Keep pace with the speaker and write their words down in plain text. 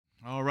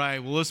All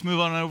right, well, let's move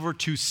on over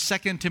to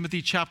 2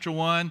 Timothy chapter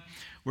 1.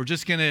 We're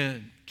just going to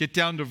get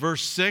down to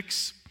verse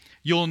 6.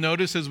 You'll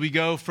notice as we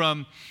go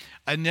from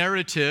a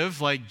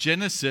narrative like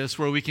Genesis,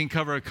 where we can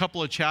cover a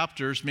couple of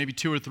chapters, maybe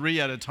 2 or 3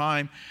 at a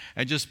time,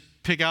 and just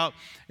pick out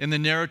in the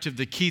narrative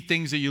the key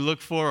things that you look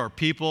for are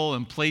people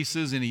and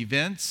places and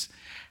events.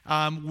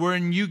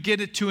 When you get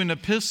it to an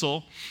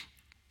epistle,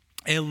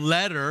 a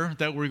letter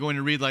that we're going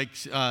to read like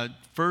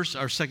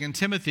 1st or 2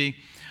 Timothy,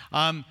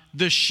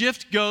 the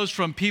shift goes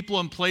from people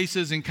and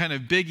places and kind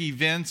of big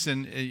events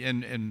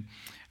and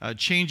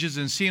changes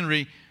in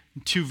scenery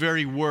to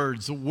very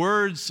words. The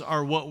words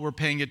are what we're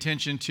paying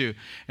attention to.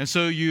 And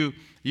so you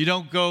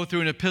don't go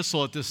through an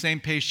epistle at the same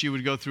pace you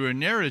would go through a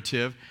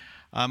narrative,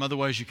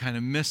 otherwise you kind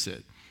of miss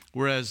it.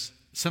 Whereas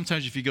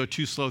sometimes if you go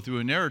too slow through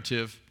a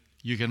narrative,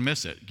 you can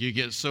miss it. You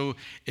get so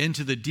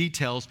into the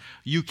details,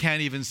 you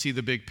can't even see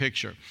the big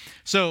picture.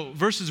 So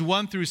verses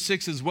 1 through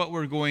 6 is what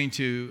we're going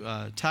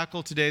to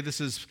tackle today. This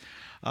is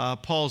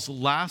Paul's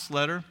last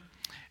letter,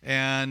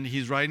 and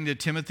he's writing to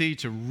Timothy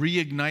to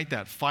reignite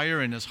that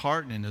fire in his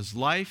heart and in his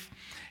life.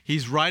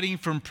 He's writing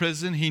from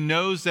prison. He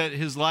knows that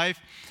his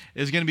life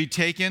is going to be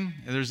taken.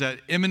 There's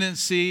that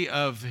imminency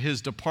of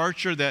his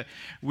departure that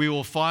we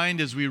will find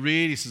as we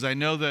read. He says, I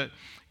know that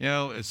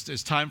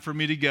it's time for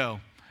me to go,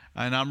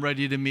 and I'm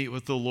ready to meet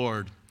with the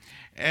Lord.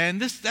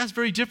 And that's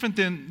very different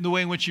than the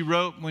way in which he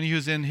wrote when he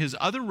was in his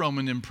other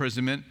Roman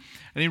imprisonment.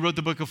 And he wrote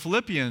the book of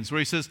Philippians, where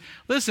he says,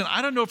 listen,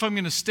 I don't know if I'm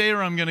going to stay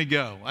or I'm going to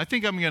go. I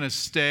think I'm going to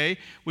stay,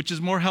 which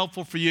is more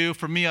helpful for you.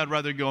 For me, I'd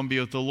rather go and be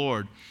with the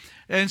Lord.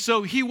 And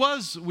so he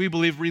was, we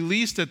believe,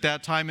 released at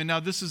that time. And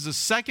now this is the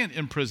second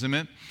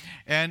imprisonment,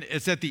 and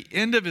it's at the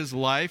end of his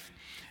life.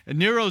 And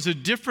Nero's a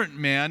different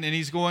man, and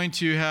he's going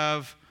to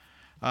have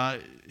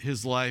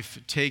his life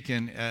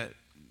taken at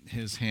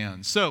his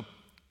hands. So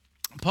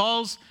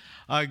Paul's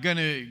going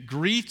to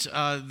greet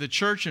the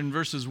church in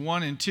verses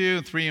 1 and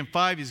 2, 3 and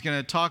 5. He's going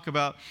to talk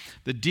about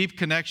the deep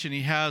connection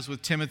he has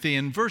with Timothy.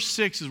 And verse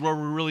 6 is where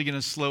we're really going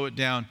to slow it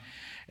down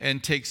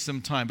and take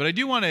some time. But I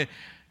do want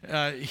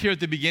to, here at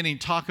the beginning,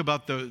 talk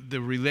about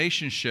the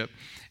relationship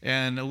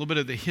and a little bit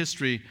of the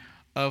history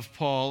of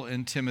Paul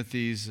and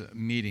Timothy's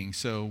meeting.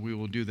 So we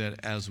will do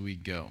that as we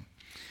go.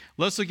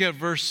 Let's look at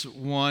verse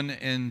 1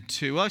 and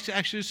 2. Well,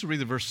 actually, just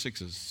read the first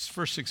 6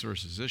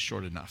 verses. It's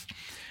short enough.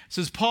 It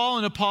says, Paul,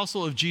 an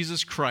apostle of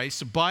Jesus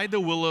Christ, by the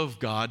will of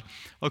God,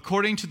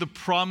 according to the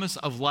promise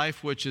of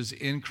life which is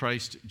in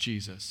Christ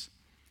Jesus.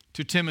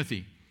 To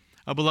Timothy,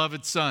 a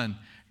beloved son,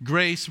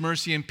 grace,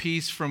 mercy, and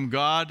peace from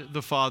God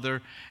the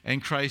Father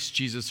and Christ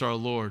Jesus our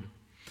Lord.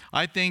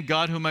 I thank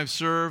God whom I've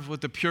served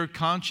with a pure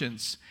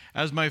conscience,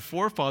 as my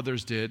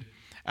forefathers did,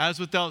 as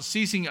without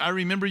ceasing I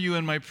remember you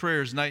in my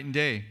prayers night and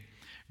day,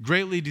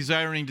 greatly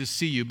desiring to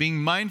see you, being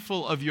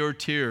mindful of your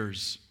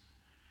tears,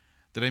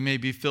 that I may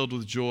be filled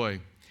with joy.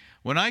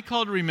 When I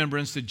call to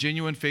remembrance the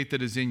genuine faith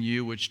that is in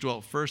you, which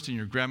dwelt first in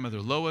your grandmother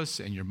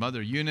Lois and your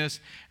mother Eunice,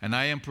 and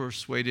I am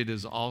persuaded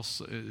is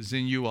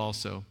in you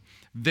also.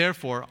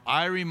 Therefore,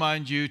 I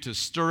remind you to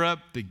stir up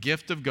the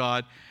gift of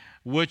God,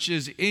 which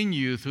is in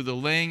you through the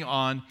laying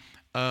on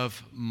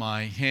of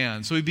my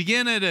hand. So we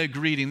begin at a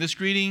greeting. This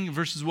greeting,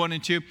 verses 1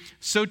 and 2,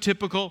 so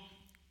typical.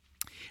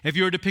 If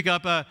you were to pick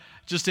up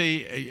just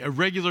a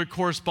regular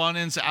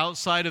correspondence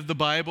outside of the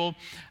Bible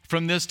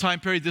from this time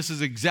period, this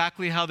is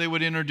exactly how they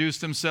would introduce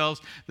themselves.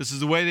 This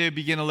is the way they would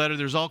begin a letter.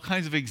 There's all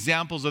kinds of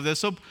examples of this.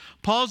 So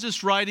Paul's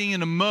just writing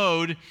in a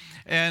mode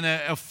and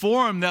a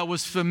form that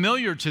was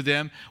familiar to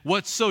them.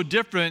 What's so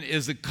different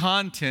is the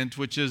content,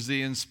 which is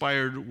the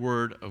inspired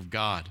word of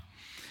God.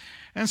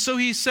 And so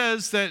he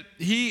says that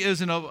he is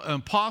an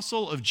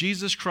apostle of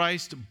Jesus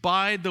Christ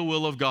by the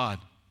will of God.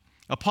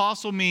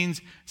 Apostle means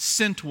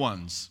sent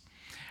ones.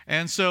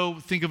 And so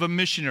think of a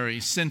missionary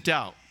sent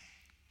out.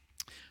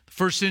 The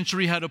first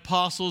century had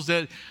apostles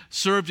that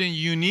served in a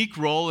unique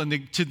role,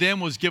 and to them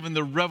was given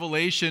the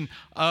revelation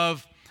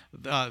of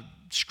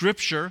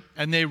Scripture,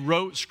 and they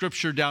wrote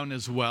Scripture down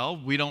as well.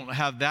 We don't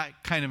have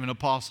that kind of an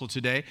apostle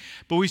today,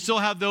 but we still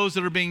have those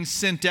that are being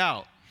sent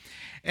out.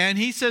 And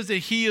he says that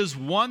he is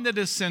one that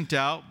is sent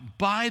out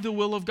by the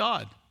will of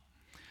God.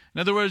 In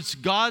other words,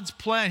 God's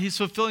plan, he's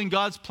fulfilling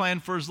God's plan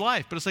for his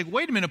life. But it's like,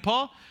 wait a minute,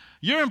 Paul,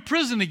 you're in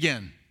prison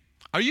again.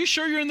 Are you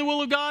sure you're in the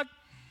will of God?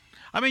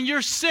 I mean,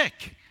 you're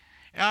sick.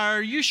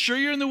 Are you sure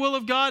you're in the will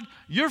of God?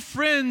 Your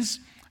friends,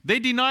 they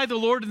deny the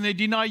Lord and they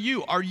deny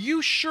you. Are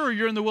you sure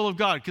you're in the will of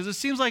God? Because it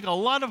seems like a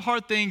lot of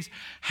hard things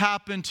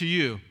happen to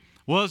you.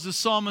 Well, as the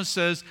psalmist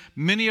says,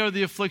 many are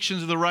the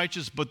afflictions of the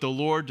righteous, but the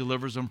Lord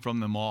delivers them from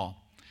them all.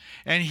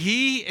 And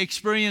he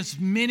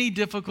experienced many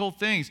difficult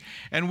things.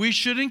 And we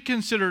shouldn't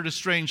consider it a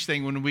strange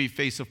thing when we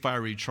face a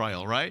fiery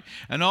trial, right?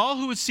 And all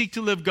who would seek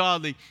to live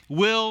godly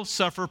will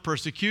suffer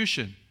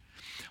persecution.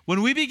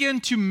 When we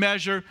begin to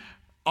measure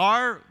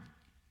our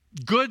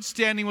good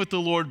standing with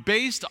the Lord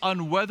based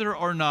on whether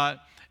or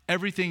not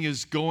everything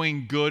is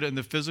going good in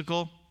the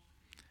physical,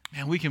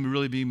 man, we can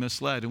really be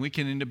misled and we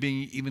can end up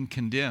being even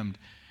condemned.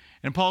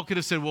 And Paul could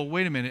have said, well,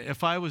 wait a minute,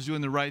 if I was doing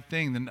the right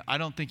thing, then I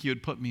don't think you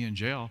would put me in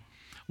jail.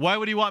 Why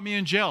would he want me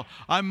in jail?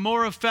 I'm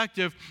more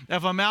effective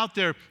if I'm out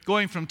there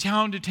going from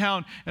town to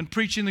town and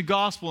preaching the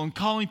gospel and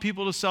calling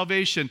people to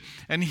salvation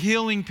and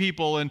healing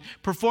people and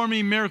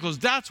performing miracles.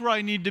 That's where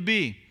I need to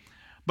be.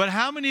 But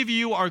how many of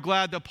you are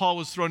glad that Paul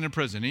was thrown in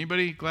prison?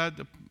 Anybody glad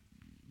that?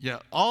 Yeah,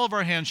 all of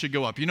our hands should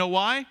go up. You know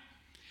why?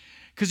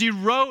 Because he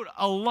wrote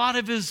a lot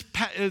of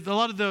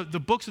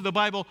the books of the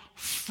Bible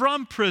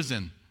from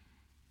prison.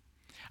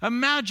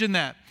 Imagine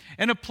that.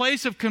 In a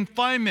place of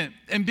confinement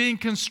and being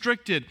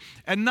constricted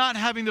and not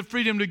having the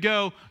freedom to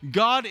go,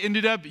 God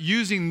ended up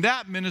using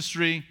that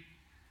ministry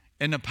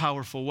in a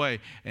powerful way.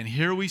 And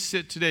here we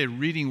sit today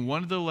reading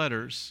one of the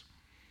letters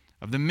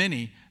of the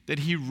many that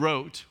he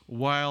wrote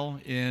while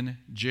in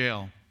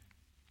jail.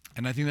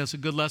 And I think that's a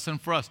good lesson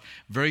for us.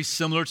 Very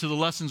similar to the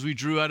lessons we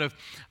drew out of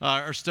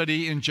our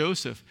study in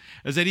Joseph,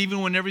 is that even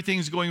when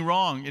everything's going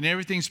wrong and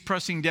everything's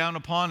pressing down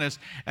upon us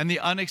and the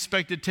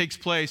unexpected takes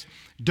place,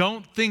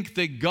 don't think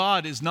that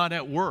God is not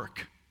at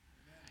work.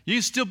 You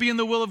can still be in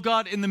the will of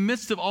God in the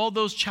midst of all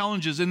those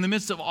challenges, in the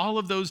midst of all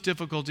of those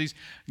difficulties.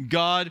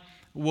 God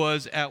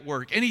was at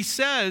work. And he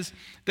says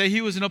that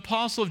he was an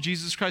apostle of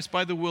Jesus Christ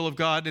by the will of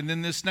God. And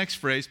then this next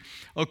phrase,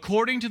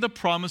 according to the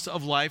promise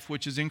of life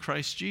which is in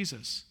Christ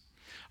Jesus.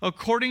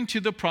 According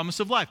to the promise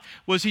of life.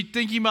 Was he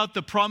thinking about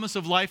the promise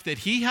of life that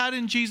he had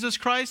in Jesus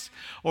Christ?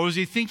 Or was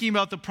he thinking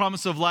about the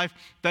promise of life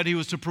that he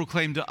was to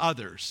proclaim to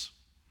others?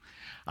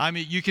 I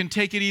mean, you can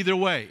take it either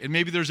way. And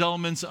maybe there's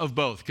elements of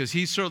both. Because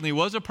he certainly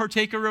was a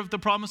partaker of the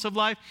promise of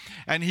life.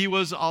 And he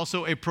was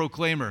also a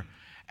proclaimer.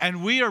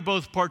 And we are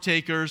both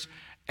partakers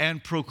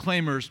and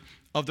proclaimers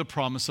of the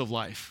promise of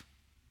life.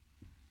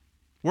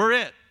 We're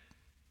it.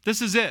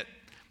 This is it.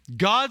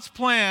 God's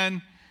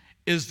plan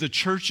is the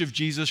church of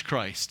Jesus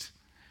Christ.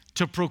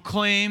 To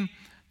proclaim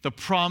the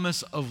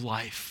promise of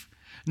life.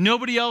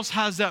 Nobody else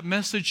has that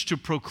message to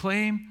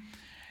proclaim,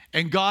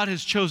 and God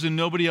has chosen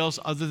nobody else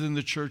other than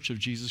the church of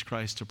Jesus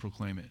Christ to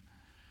proclaim it.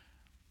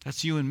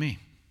 That's you and me.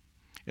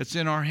 It's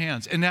in our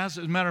hands. And as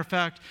a matter of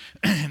fact,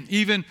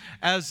 even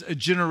as a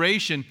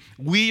generation,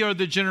 we are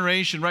the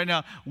generation right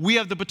now. We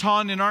have the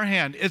baton in our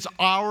hand. It's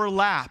our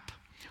lap.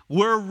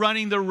 We're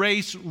running the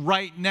race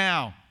right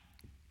now.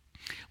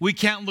 We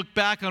can't look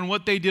back on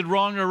what they did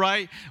wrong or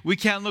right. We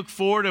can't look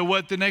forward to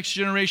what the next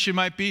generation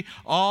might be.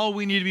 All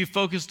we need to be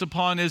focused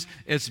upon is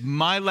it's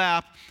my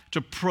lap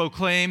to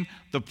proclaim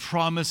the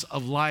promise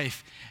of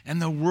life.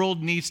 And the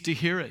world needs to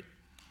hear it.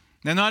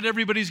 Now, not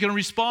everybody's going to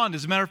respond.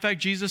 As a matter of fact,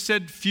 Jesus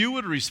said few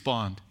would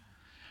respond.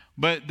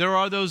 But there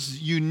are those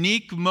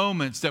unique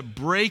moments that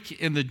break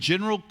in the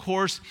general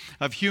course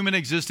of human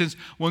existence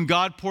when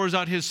God pours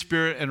out his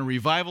Spirit and a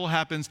revival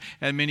happens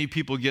and many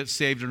people get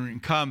saved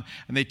and come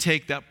and they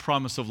take that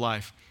promise of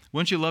life.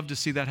 Wouldn't you love to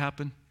see that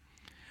happen?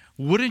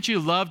 Wouldn't you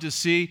love to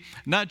see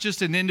not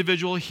just an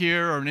individual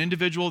here or an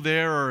individual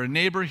there or a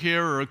neighbor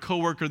here or a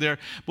coworker there,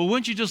 but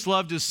wouldn't you just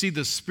love to see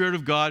the Spirit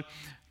of God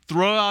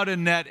throw out a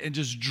net and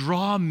just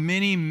draw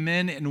many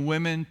men and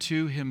women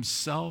to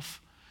himself?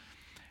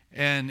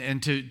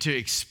 And to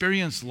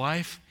experience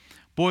life.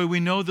 Boy,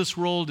 we know this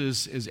world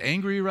is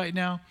angry right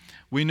now.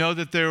 We know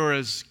that there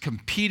is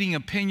competing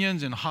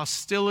opinions and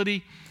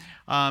hostility,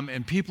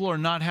 and people are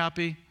not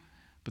happy.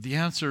 But the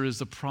answer is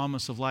the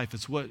promise of life.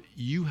 It's what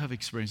you have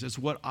experienced. It's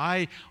what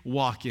I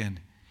walk in.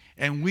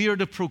 And we are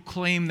to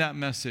proclaim that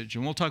message.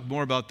 And we'll talk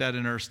more about that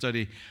in our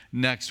study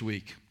next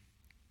week.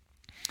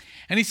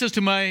 And he says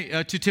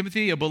to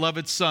Timothy, a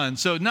beloved son.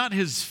 So not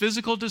his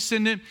physical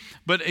descendant,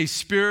 but a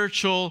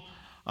spiritual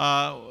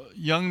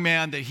young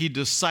man that he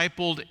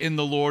discipled in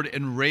the Lord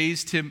and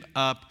raised him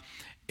up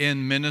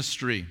in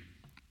ministry.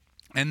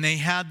 And they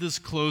had this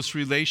close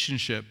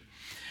relationship.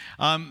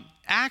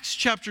 Acts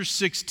chapter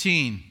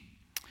 16.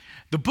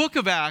 The book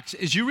of Acts,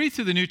 as you read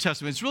through the New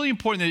Testament, it's really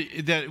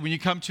important that when you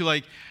come to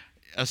like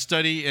a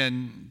study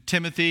in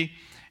Timothy,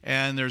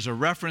 and there's a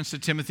reference to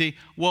Timothy.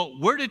 Well,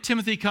 where did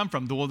Timothy come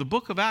from? Well, the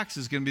book of Acts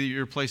is going to be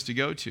your place to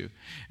go to.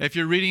 If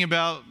you're reading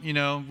about,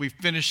 we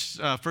finished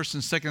 1st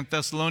and 2nd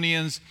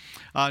Thessalonians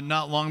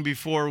not long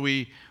before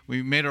we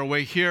made our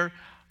way here.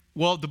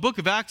 Well, the book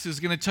of Acts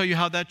is going to tell you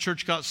how that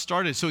church got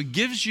started. So it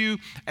gives you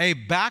a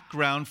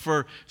background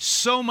for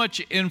so much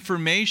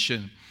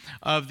information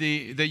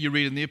that you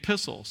read in the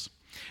epistles.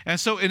 And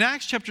so in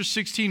Acts chapter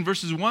 16,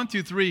 verses 1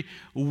 through 3,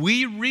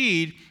 we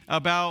read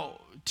about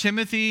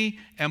Timothy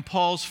and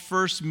Paul's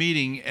first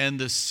meeting and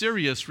the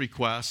serious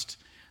request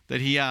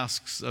that he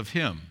asks of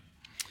him.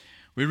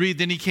 We read,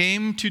 then he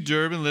came to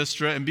Derbe and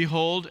Lystra, and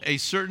behold, a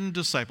certain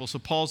disciple, so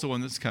Paul's the one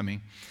that's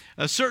coming,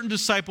 a certain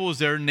disciple was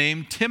there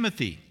named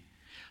Timothy,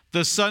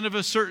 the son of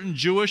a certain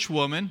Jewish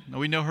woman. Now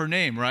we know her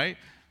name, right?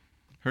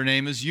 Her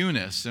name is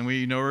Eunice, and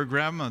we know her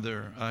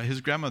grandmother, his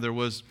grandmother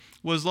was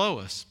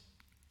Lois.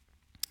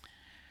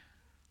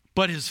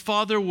 But his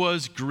father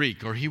was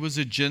Greek, or he was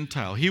a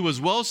Gentile. He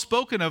was well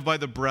spoken of by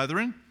the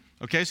brethren.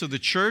 Okay, so the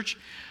church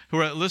who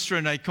were at Lystra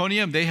and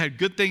Iconium, they had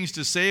good things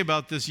to say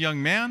about this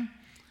young man.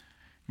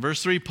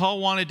 Verse 3, Paul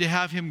wanted to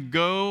have him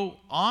go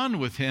on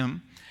with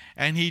him,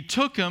 And he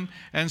took him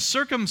and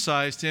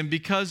circumcised him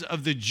because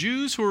of the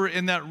Jews who were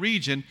in that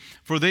region,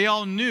 for they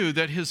all knew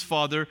that his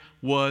father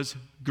was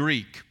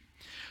Greek.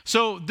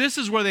 So this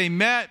is where they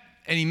met,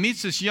 and he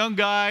meets this young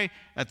guy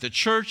at the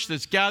church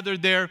that's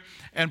gathered there.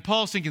 And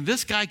Paul's thinking,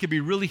 this guy could be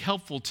really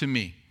helpful to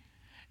me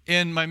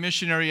in my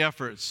missionary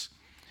efforts.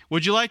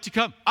 Would you like to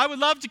come? I would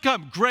love to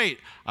come. Great.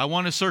 I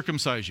want to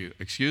circumcise you.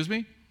 Excuse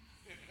me?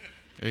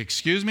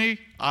 Excuse me?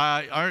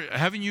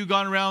 Haven't you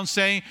gone around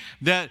saying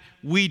that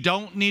we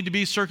don't need to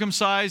be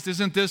circumcised?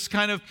 Isn't this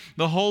kind of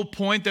the whole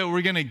point that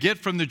we're going to get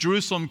from the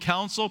Jerusalem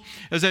Council,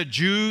 is that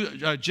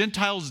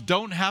Gentiles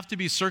don't have to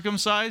be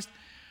circumcised?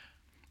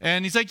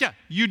 And he's like, yeah,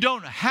 you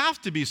don't have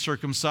to be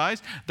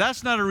circumcised.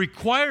 That's not a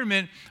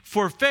requirement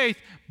for faith,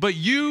 but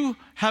you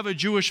have a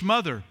Jewish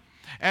mother.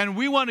 And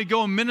we want to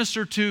go and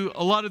minister to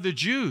a lot of the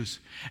Jews.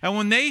 And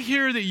when they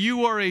hear that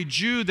you are a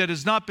Jew that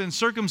has not been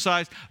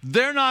circumcised,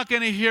 they're not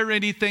going to hear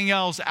anything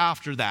else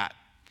after that.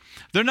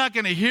 They're not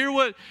going to hear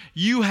what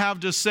you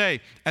have to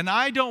say. And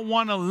I don't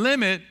want to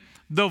limit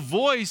the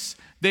voice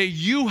that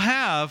you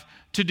have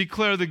to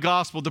declare the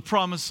gospel, the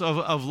promise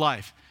of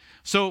life.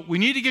 So we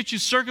need to get you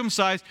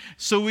circumcised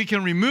so we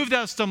can remove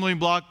that stumbling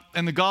block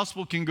and the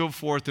gospel can go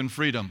forth in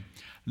freedom.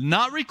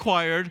 Not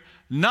required,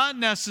 not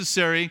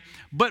necessary,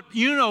 but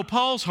you know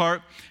Paul's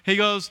heart. He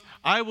goes,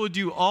 I will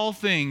do all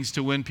things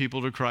to win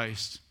people to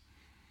Christ.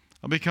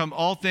 I'll become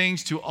all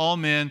things to all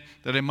men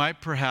that I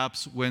might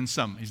perhaps win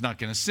some. He's not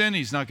going to sin.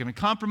 He's not going to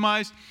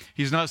compromise.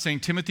 He's not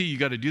saying, Timothy, you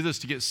got to do this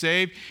to get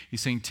saved.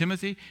 He's saying,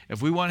 Timothy,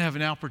 if we want to have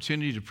an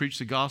opportunity to preach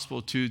the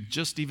gospel to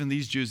just even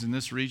these Jews in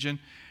this region,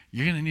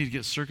 you're going to need to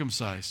get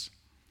circumcised.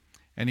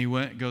 And he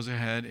goes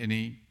ahead and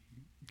he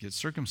gets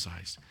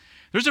circumcised.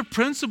 There's a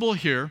principle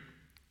here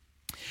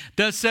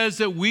that says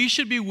that we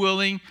should be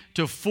willing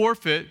to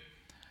forfeit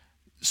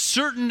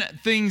certain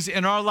things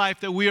in our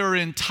life that we are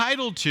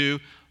entitled to,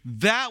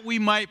 that we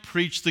might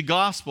preach the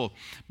gospel.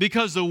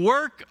 Because the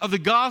work of the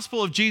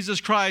gospel of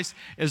Jesus Christ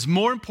is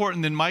more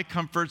important than my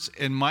comforts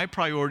and my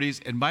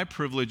priorities and my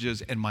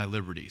privileges and my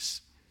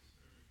liberties.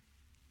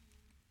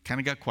 Kind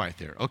of got quiet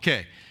there.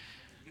 Okay.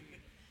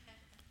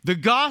 The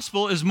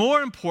gospel is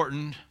more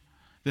important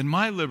than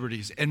my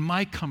liberties and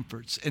my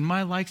comforts and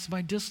my likes and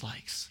my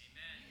dislikes.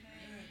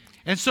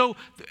 And so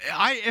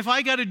if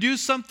I got to do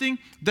something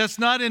that's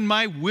not in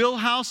my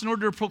wheelhouse in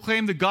order to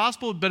proclaim the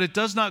gospel, but it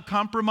does not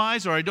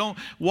compromise, or I don't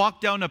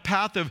walk down a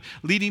path of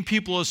leading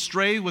people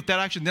astray with that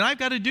action, then I've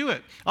got to do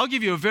it. I'll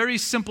give you a very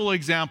simple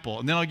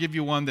example, and then I'll give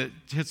you one that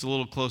hits a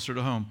little closer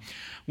to home.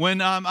 When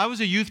I was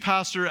a youth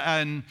pastor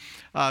in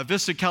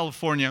Vista,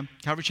 California,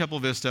 Calvary Chapel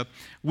Vista,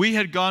 we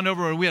had gone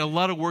over and we had a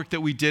lot of work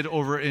that we did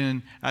over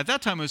in, at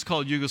that time it was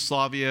called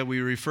Yugoslavia. We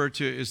refer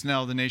to it as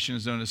now the nation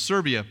is known as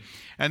Serbia.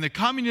 And the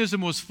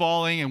communism was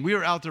falling, and we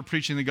were out there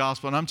preaching the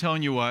gospel. And I'm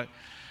telling you what,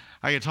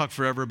 I could talk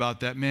forever about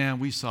that. Man,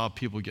 we saw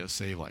people get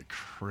saved like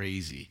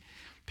crazy.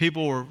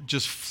 People were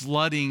just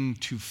flooding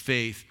to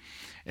faith.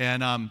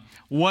 And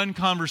one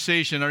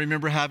conversation I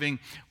remember having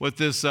with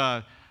this,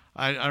 I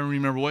don't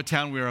remember what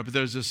town we were at, but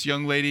there was this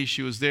young lady.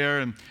 She was there,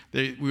 and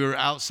we were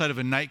outside of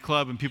a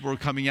nightclub, and people were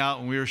coming out,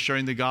 and we were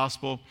sharing the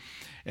gospel.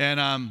 And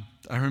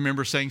I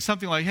remember saying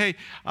something like, hey,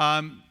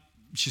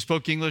 she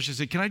spoke English. I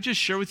said, can I just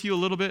share with you a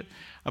little bit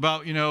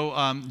about,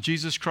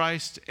 Jesus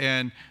Christ?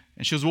 And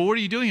she goes, well, what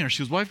are you doing here?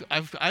 She goes, well,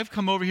 I've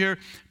come over here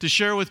to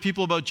share with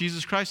people about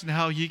Jesus Christ and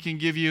how he can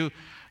give you,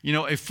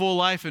 a full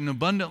life, an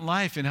abundant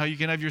life, and how you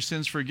can have your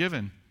sins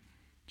forgiven.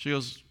 She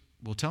goes,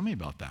 well, tell me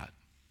about that.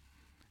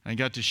 I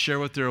got to share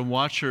with her and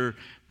watch her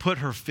put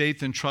her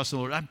faith and trust in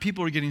the Lord.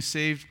 People were getting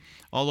saved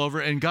all over,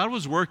 and God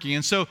was working.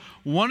 And so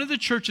one of the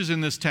churches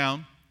in this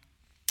town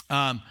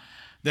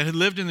that had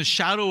lived in the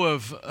shadow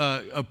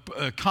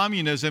of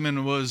communism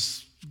and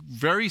was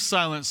very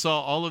silent,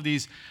 saw all of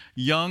these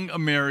young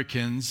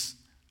Americans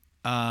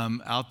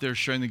out there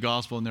sharing the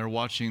gospel, and they're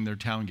watching their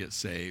town get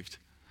saved.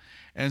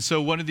 And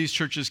so one of these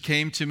churches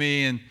came to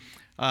me,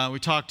 and we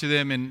talked to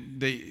them,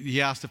 and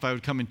he asked if I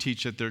would come and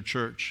teach at their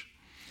church.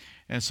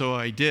 And so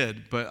I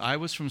did, but I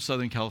was from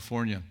Southern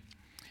California.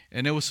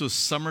 And it was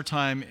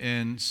summertime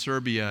in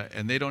Serbia,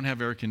 and they don't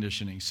have air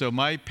conditioning. So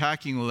my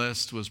packing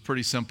list was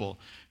pretty simple: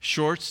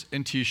 shorts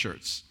and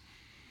T-shirts.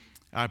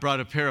 I brought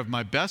a pair of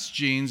my best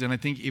jeans, and I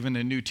think even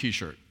a new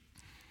T-shirt.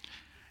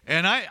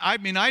 And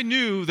I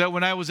knew that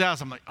when I was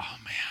asked, I'm like, oh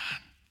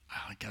man,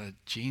 I got a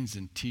jeans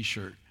and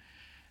T-shirt,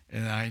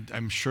 and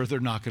I'm sure they're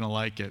not going to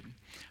like it.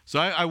 So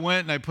I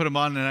went and I put them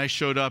on, and I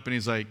showed up, and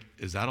he's like,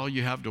 is that all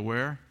you have to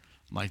wear?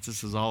 I'm like,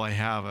 this is all I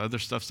have. Other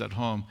stuff's at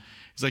home.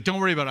 He's like, don't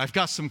worry about it. I've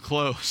got some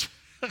clothes.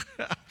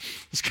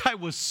 This guy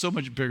was so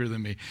much bigger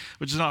than me,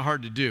 which is not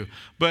hard to do.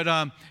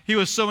 But he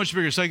was so much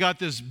bigger. So I got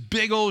this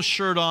big old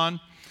shirt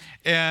on,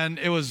 and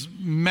it was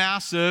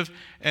massive.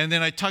 And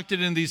then I tucked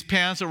it in these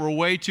pants that were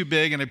way too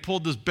big, and I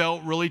pulled this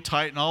belt really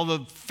tight, and all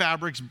the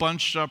fabrics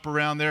bunched up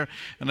around there.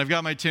 And I've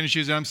got my tennis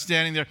shoes, and I'm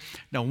standing there.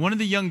 Now, one of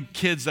the young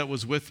kids that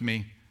was with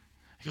me,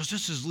 he goes,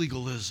 this is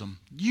legalism.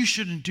 You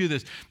shouldn't do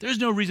this. There's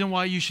no reason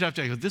why you should have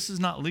to. I go, this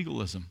is not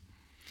legalism.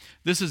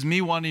 This is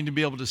me wanting to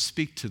be able to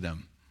speak to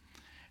them.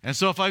 And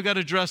so if I've got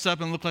to dress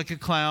up and look like a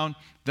clown,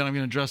 then I'm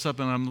going to dress up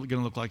and I'm going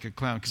to look like a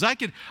clown. Because I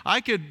could,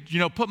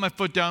 put my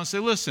foot down and say,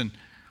 listen,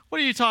 what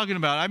are you talking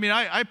about? I mean,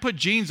 I put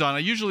jeans on. I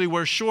usually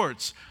wear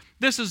shorts.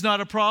 This is not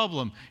a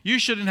problem. You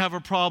shouldn't have a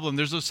problem.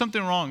 There's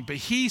something wrong. But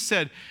he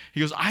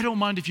goes, I don't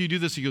mind if you do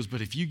this. He goes,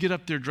 but if you get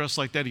up there dressed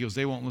like that, he goes,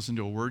 they won't listen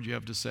to a word you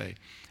have to say.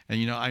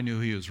 And, I knew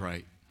he was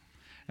right.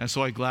 And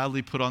so I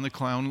gladly put on the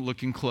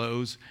clown-looking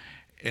clothes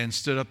and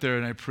stood up there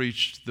and I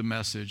preached the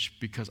message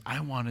because I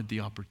wanted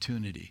the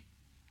opportunity.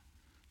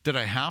 Did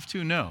I have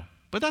to? No.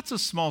 But that's a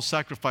small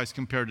sacrifice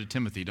compared to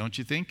Timothy, don't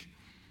you think?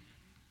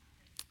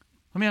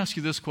 Let me ask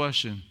you this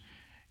question.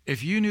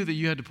 If you knew that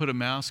you had to put a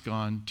mask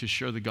on to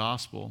share the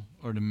gospel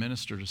or to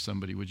minister to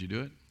somebody, would you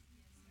do it?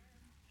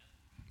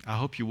 I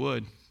hope you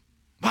would.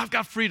 Well, I've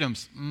got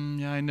freedoms.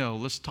 Yeah, I know.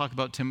 Let's talk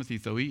about Timothy,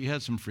 though. He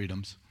had some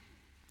freedoms.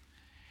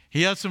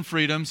 He had some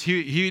freedoms.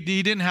 He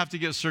didn't have to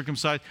get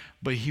circumcised,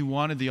 but he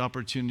wanted the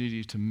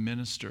opportunity to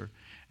minister.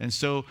 And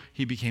so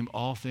he became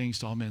all things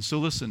to all men. So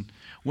listen,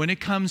 when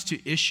it comes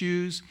to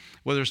issues,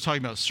 whether it's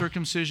talking about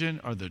circumcision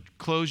or the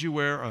clothes you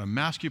wear or a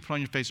mask you put on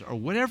your face or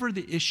whatever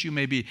the issue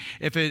may be,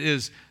 if it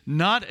is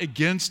not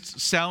against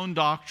sound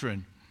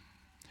doctrine,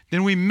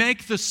 then we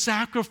make the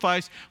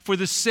sacrifice for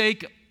the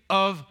sake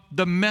of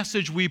the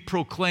message we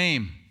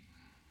proclaim.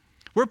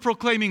 We're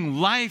proclaiming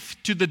life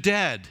to the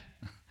dead.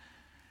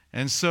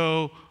 And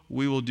so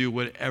we will do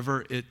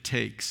whatever it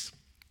takes.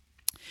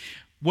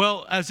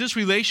 Well, as this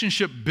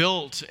relationship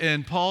built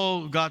and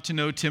Paul got to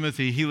know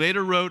Timothy, he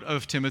later wrote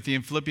of Timothy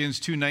in Philippians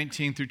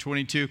 2:19 through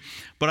 22,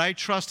 but I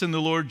trust in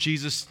the Lord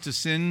Jesus to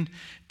send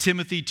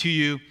Timothy to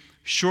you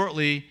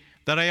shortly,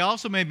 that I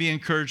also may be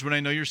encouraged when I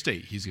know your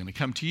state. He's going to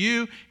come to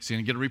you, he's going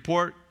to get a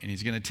report, and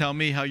he's going to tell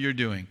me how you're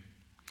doing.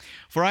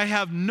 For I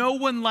have no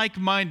one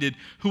like-minded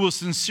who will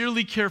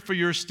sincerely care for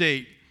your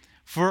state,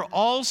 for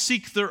all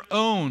seek their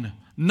own,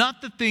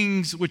 not the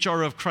things which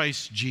are of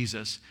Christ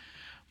Jesus.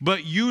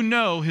 But you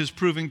know his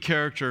proven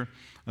character,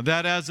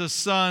 that as a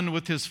son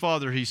with his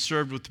father, he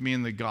served with me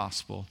in the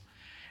gospel.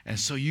 And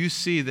so you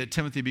see that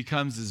Timothy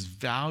becomes this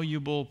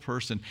valuable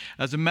person.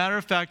 As a matter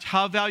of fact,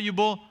 how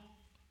valuable?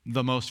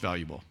 The most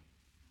valuable.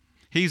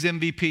 He's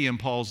MVP in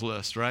Paul's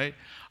list, right?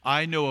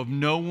 I know of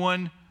no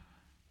one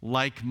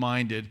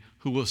like-minded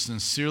who will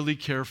sincerely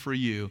care for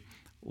you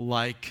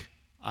like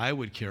I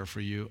would care for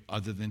you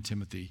other than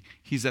Timothy.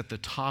 He's at the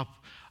top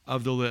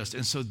of the list.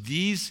 And so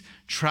these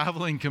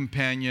traveling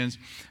companions,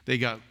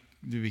 they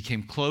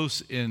became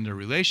close in their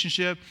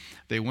relationship.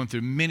 They went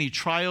through many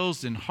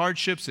trials and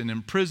hardships and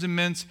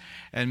imprisonments,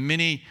 and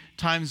many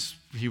times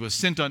he was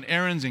sent on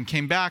errands and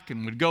came back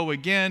and would go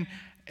again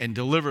and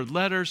delivered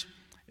letters,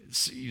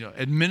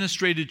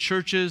 administrated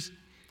churches,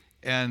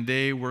 and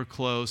they were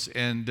close.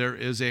 And there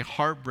is a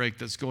heartbreak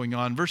that's going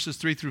on. Verses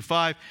 3 through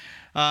 5,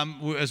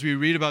 as we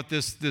read about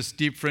this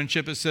deep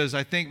friendship, it says,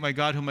 I thank my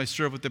God whom I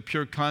serve with a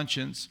pure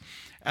conscience,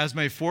 as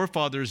my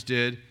forefathers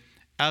did,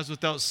 as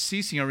without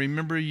ceasing I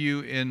remember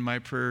you in my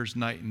prayers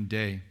night and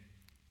day.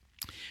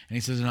 And he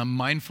says, and I'm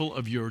mindful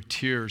of your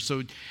tears.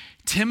 So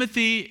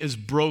Timothy is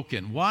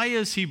broken. Why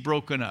is he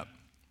broken up?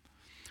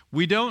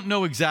 We don't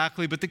know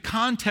exactly, but the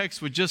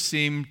context would just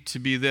seem to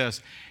be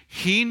this.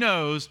 He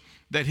knows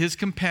that his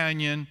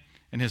companion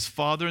and his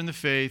father in the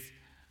faith,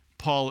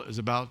 Paul, is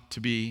about to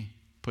be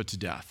put to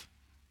death.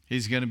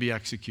 He's going to be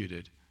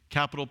executed.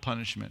 Capital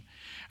punishment.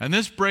 And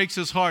this breaks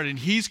his heart, and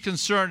he's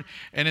concerned,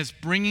 and it's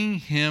bringing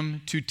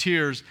him to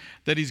tears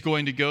that he's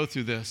going to go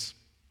through this.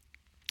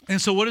 And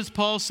so what does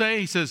Paul say?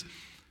 He says,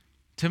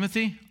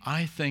 Timothy,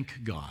 I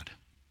thank God.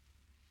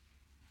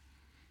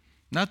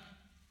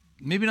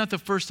 Maybe not the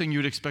first thing you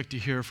would expect to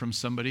hear from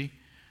somebody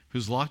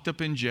who's locked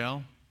up in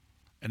jail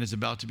and is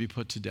about to be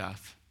put to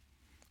death.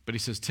 But he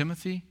says,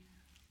 Timothy,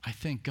 I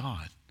thank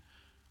God.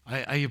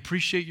 I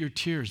appreciate your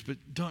tears, but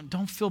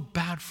don't feel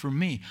bad for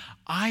me.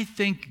 I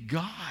thank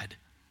God,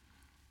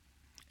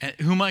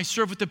 whom I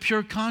serve with a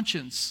pure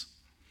conscience.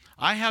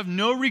 I have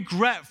no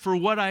regret for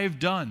what I have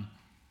done.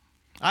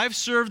 I've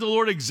served the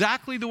Lord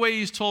exactly the way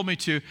he's told me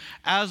to,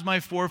 as my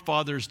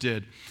forefathers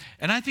did.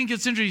 And I think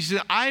it's interesting. He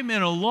said, I'm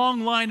in a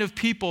long line of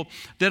people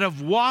that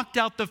have walked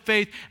out the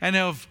faith and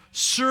have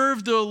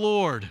served the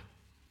Lord.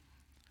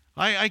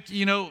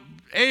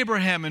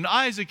 Abraham and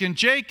Isaac and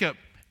Jacob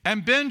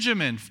and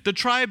Benjamin, the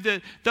tribe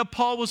that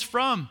Paul was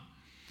from. And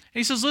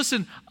he says,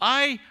 listen,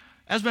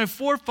 as my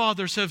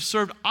forefathers have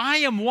served, I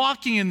am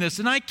walking in this,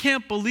 and I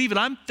can't believe it.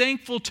 I'm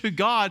thankful to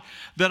God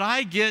that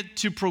I get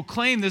to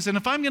proclaim this. And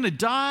if I'm going to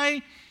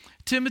die,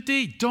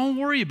 Timothy, don't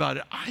worry about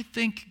it. I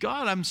thank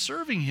God I'm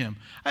serving him.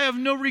 I have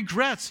no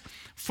regrets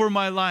for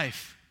my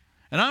life.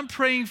 And I'm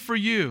praying for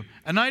you,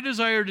 and I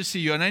desire to see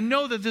you. And I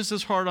know that this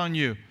is hard on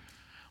you.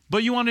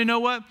 But you want to know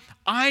what?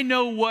 I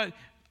know what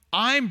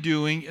I'm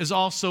doing is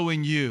also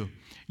in you.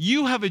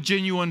 You have a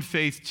genuine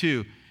faith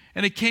too.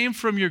 And it came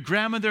from your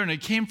grandmother and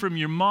it came from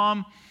your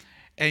mom.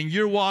 And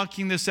you're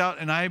walking this out,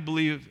 and I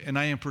believe and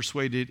I am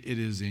persuaded it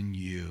is in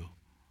you.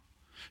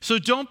 So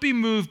don't be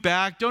moved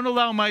back. Don't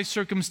allow my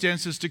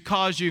circumstances to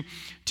cause you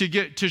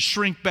to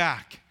shrink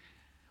back.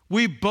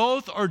 We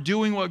both are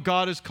doing what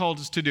God has called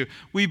us to do.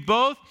 We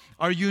both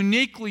are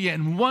uniquely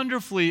and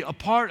wonderfully a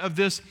part of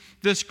this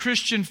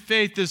Christian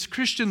faith, this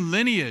Christian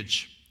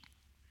lineage.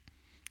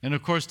 And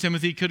of course,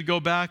 Timothy could go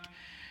back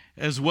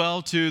as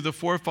well to the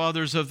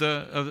forefathers of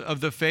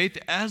the faith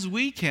as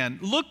we can.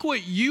 Look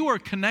what you are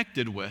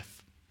connected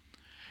with.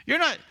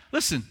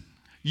 Listen,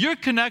 your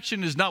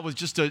connection is not with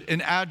just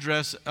an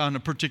address on a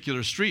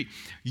particular street.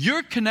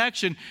 Your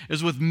connection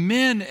is with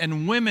men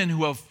and women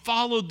who have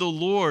followed the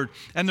Lord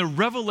and the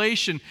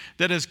revelation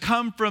that has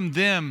come from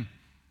them,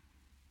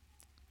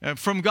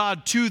 from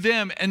God to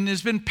them, and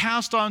has been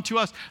passed on to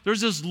us.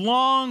 There's this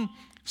long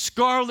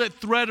scarlet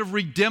thread of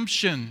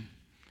redemption.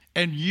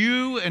 And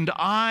you and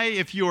I,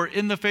 if you are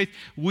in the faith,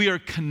 we are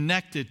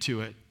connected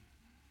to it.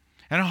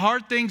 And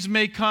hard things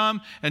may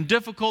come, and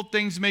difficult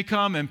things may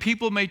come, and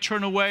people may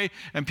turn away,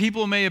 and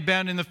people may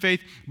abandon the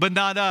faith, but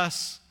not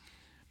us,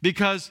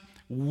 because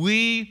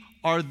we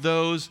are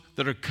those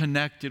that are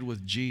connected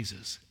with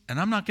Jesus. And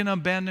I'm not going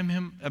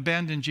to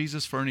abandon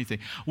Jesus for anything.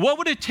 What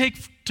would it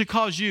take to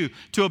cause you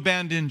to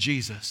abandon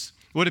Jesus?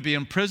 Would it be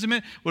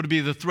imprisonment? Would it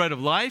be the threat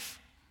of life?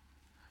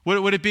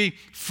 Would it be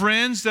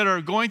friends that are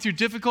going through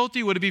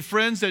difficulty? Would it be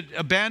friends that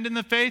abandon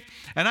the faith?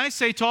 And I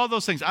say to all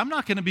those things, I'm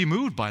not going to be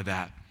moved by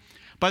that.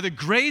 By the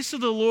grace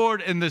of the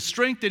Lord and the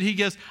strength that He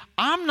gives,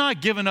 I'm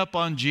not giving up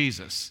on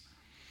Jesus.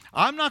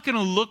 I'm not going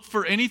to look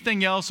for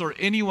anything else or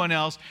anyone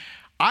else.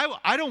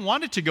 I don't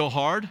want it to go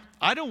hard.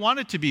 I don't want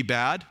it to be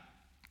bad.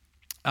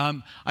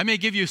 I may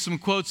give you some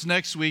quotes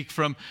next week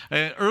from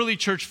an early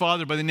church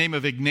father by the name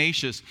of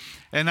Ignatius.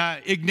 And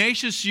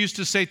Ignatius used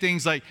to say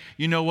things like,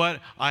 you know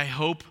what, I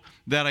hope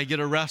that I get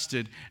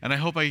arrested, and I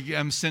hope I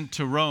am sent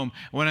to Rome.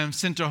 When I'm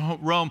sent to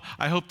Rome,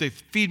 I hope they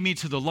feed me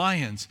to the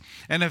lions.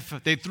 And if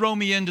they throw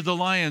me into the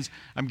lions,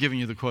 I'm giving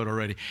you the quote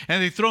already,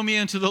 and they throw me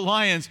into the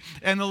lions,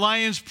 and the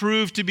lions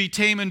prove to be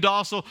tame and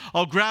docile,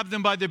 I'll grab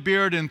them by the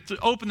beard and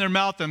open their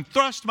mouth and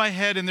thrust my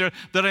head in there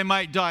that I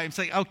might die. It's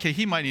like, okay,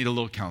 he might need a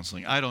little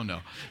counseling. I don't know.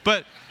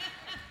 But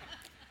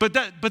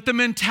the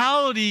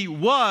mentality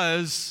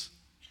was,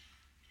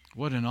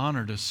 what an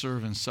honor to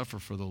serve and suffer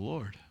for the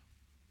Lord.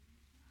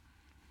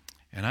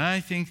 And I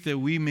think that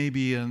we may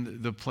be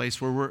in the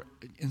place where we're,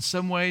 in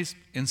some ways,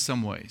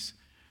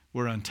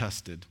 we're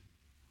untested.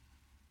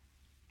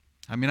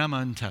 I mean, I'm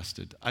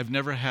untested. I've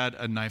never had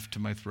a knife to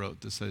my throat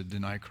that said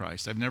deny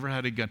Christ. I've never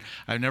had a gun.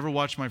 I've never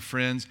watched my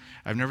friends.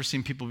 I've never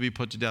seen people be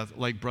put to death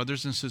like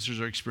brothers and sisters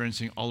are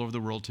experiencing all over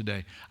the world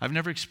today. I've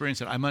never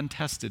experienced it. I'm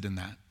untested in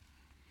that.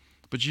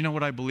 But you know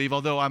what I believe?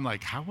 Although I'm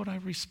like, how would I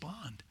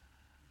respond?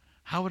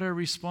 How would I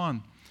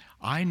respond?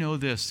 I know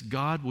this,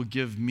 God will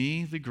give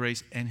me the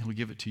grace, and He'll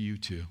give it to you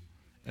too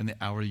in the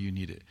hour you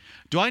need it.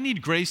 Do I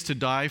need grace to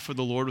die for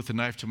the Lord with a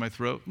knife to my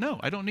throat? No,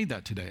 I don't need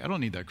that today. I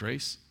don't need that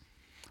grace.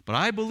 But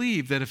I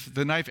believe that if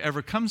the knife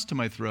ever comes to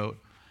my throat,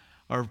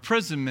 or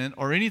imprisonment,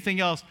 or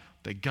anything else,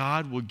 that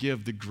God will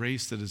give the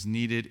grace that is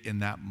needed in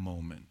that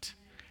moment.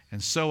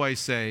 And so I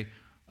say,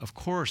 of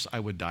course I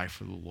would die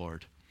for the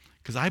Lord.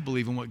 Because I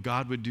believe in what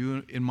God would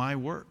do in my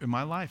work, in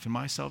my life, in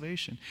my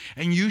salvation.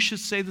 And you should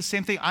say the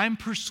same thing. I'm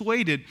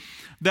persuaded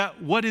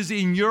that what is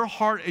in your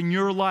heart and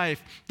your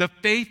life, the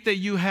faith that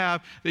you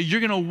have, that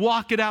you're going to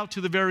walk it out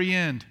to the very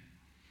end.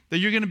 That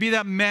you're going to be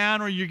that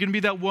man or you're going to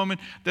be that woman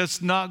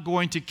that's not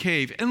going to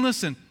cave. And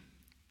listen,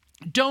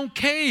 don't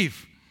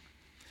cave.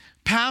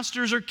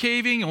 Pastors are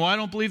caving, I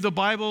don't believe the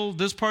Bible,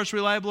 this part's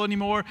reliable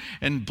anymore,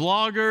 and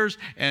bloggers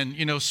and,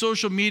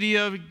 social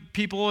media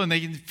people, and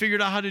they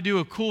figured out how to do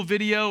a cool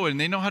video, and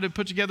they know how to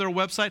put together a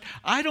website.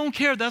 I don't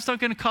care. That's not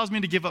going to cause me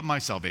to give up my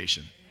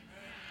salvation.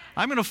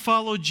 I'm going to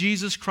follow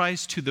Jesus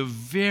Christ to the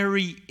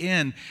very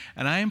end,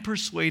 and I am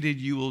persuaded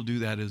you will do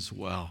that as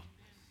well.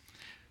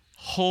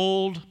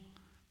 Hold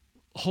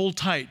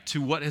tight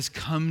to what has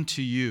come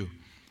to you.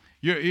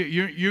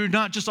 You're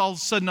not just all of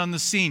a sudden on the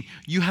scene.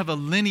 You have a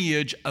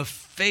lineage of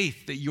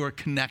faith that you are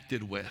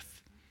connected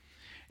with.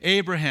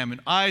 Abraham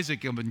and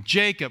Isaac and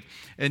Jacob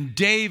and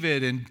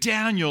David and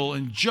Daniel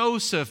and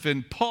Joseph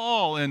and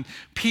Paul and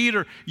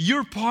Peter,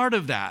 you're part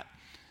of that.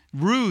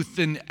 Ruth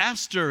and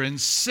Esther and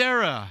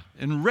Sarah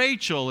and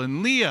Rachel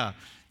and Leah,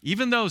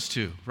 even those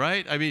two,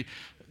 right? I mean,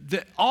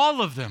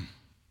 all of them.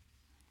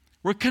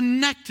 We're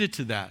connected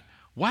to that.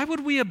 Why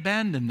would we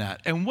abandon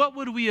that? And what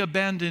would we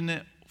abandon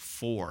it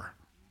for?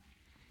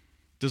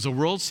 Does the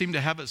world seem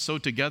to have it so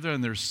together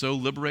and they're so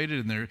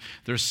liberated and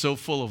they're so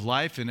full of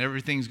life and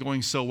everything's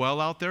going so well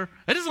out there?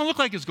 It doesn't look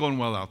like it's going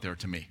well out there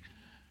to me.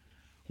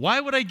 Why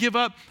would I give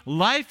up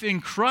life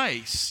in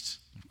Christ?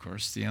 Of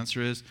course, the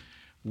answer is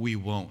we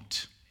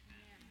won't.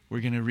 We're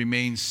going to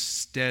remain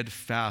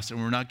steadfast, and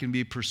we're not going to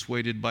be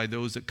persuaded by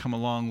those that come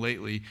along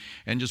lately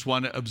and just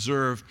want to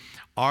observe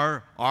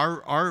our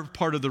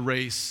part of the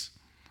race,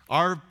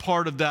 our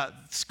part of that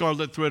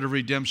scarlet thread of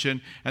redemption,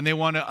 and they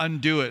want to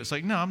undo it. It's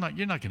like, no,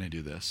 you're not going to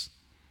do this.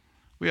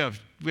 We have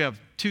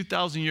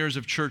 2,000 years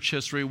of church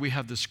history. We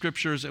have the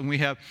scriptures, and we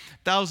have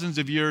thousands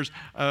of years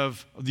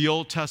of the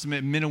Old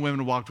Testament men and women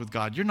who walked with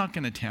God. You're not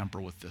going to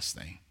tamper with this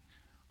thing.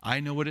 I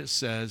know what it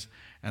says,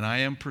 and I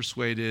am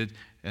persuaded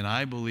and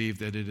I believe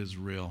that it is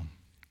real.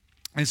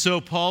 And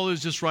so Paul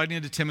is just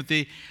writing to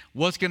Timothy,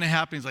 what's going to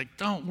happen? He's like,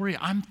 don't worry,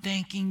 I'm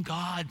thanking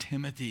God,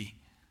 Timothy.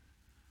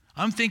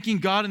 I'm thanking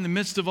God in the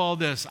midst of all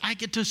this. I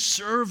get to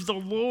serve the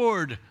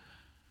Lord.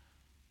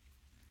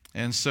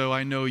 And so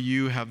I know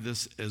you have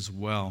this as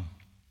well.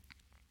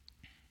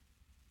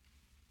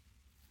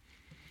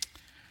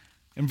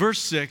 In verse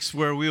 6,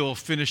 where we will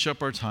finish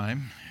up our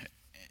time,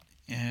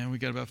 and we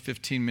got about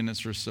 15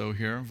 minutes or so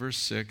here. Verse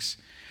 6,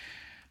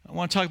 I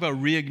want to talk about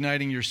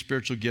reigniting your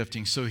spiritual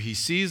gifting. So he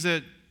sees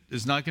that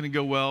it's not going to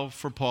go well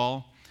for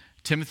Paul.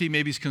 Timothy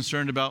maybe is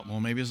concerned about, well,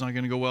 maybe it's not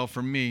going to go well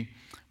for me.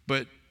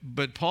 But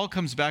Paul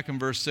comes back in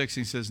verse 6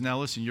 and he says, now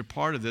listen, you're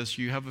part of this.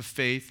 You have a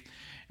faith.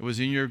 It was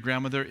in your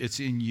grandmother. It's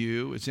in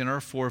you. It's in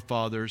our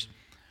forefathers.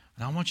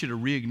 And I want you to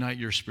reignite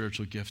your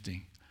spiritual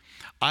gifting.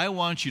 I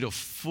want you to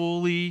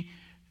fully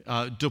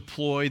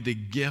deploy the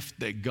gift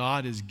that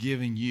God has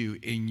given you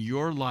in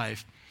your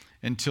life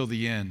until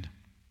the end.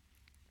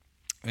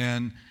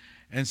 And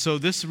so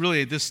this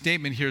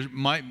statement here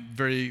might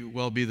very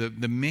well be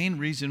the main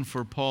reason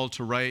for Paul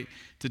to write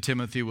to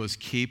Timothy was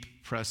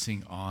keep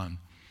pressing on.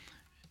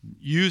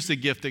 Use the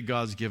gift that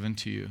God's given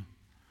to you.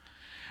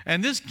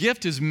 And this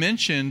gift is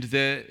mentioned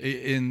that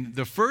in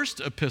the first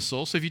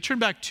epistle. So if you turn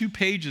back 2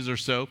 pages or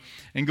so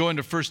and go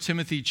into 1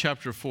 Timothy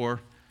chapter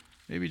 4,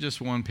 maybe just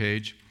 1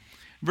 page,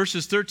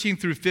 verses 13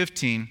 through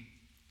 15,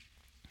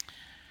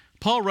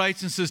 Paul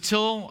writes and says,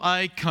 till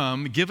I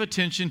come, give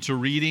attention to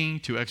reading,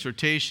 to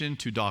exhortation,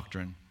 to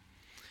doctrine.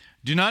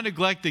 Do not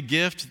neglect the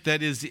gift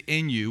that is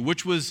in you,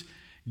 which was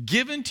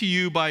given to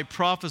you by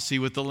prophecy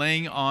with the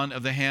laying on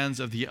of the hands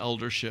of the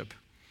eldership.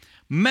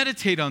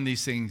 Meditate on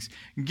these things.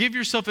 Give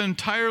yourself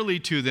entirely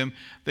to them,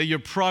 that your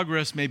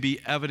progress may be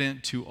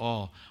evident to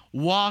all.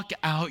 Walk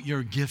out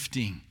your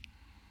gifting.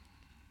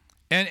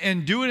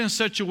 And do it in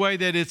such a way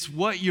that it's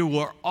what you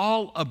are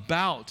all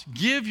about.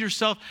 Give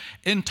yourself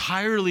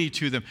entirely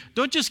to them.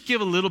 Don't just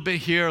give a little bit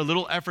here, a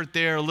little effort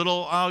there, a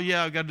little, oh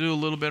yeah, I've got to do a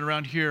little bit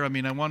around here. I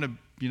mean, I want to,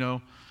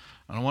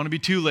 I don't want to be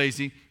too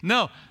lazy.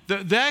 No,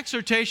 the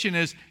exhortation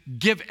is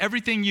give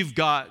everything you've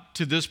got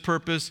to this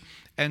purpose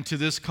and to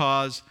this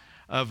cause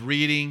of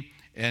reading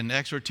and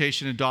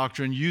exhortation and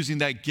doctrine, using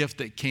that gift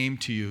that came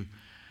to you.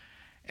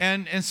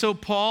 And so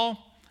Paul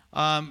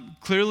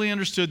clearly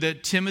understood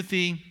that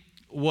Timothy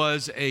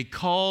was a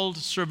called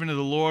servant of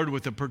the Lord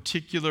with a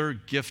particular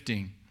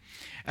gifting.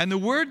 And the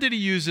word that he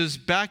uses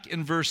back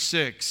in verse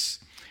 6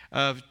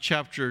 of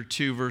chapter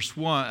 2, verse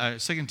 1,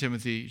 2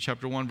 Timothy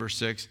chapter 1, verse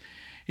 6,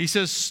 he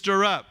says,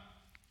 stir up.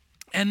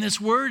 And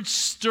this word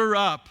stir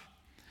up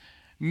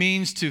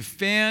means to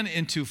fan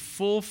into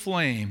full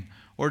flame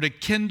or to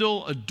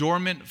kindle a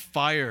dormant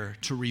fire,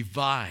 to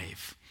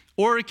revive.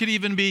 Or it could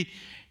even be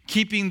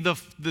keeping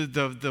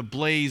the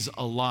blaze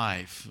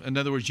alive. In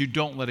other words, you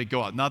don't let it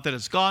go out. Not that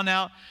it's gone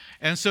out.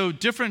 And so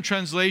different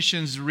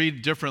translations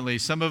read differently.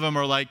 Some of them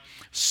are like,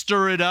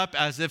 stir it up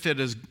as if it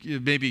has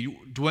maybe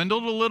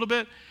dwindled a little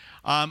bit.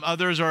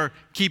 Others are,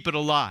 keep it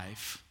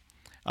alive.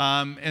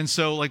 And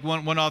so like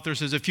one author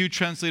says, a few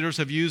translators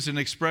have used an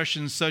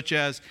expression such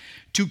as,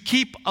 to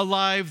keep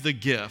alive the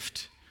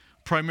gift,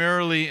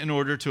 primarily in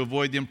order to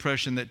avoid the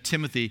impression that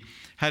Timothy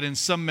had in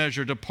some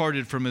measure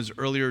departed from his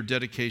earlier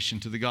dedication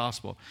to the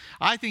gospel.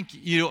 I think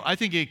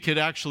it could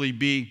actually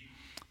be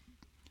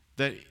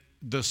that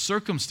the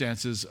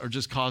circumstances are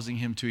just causing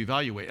him to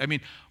evaluate. I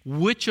mean,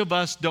 which of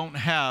us don't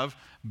have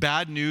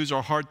bad news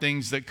or hard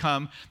things that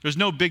come? There's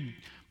no big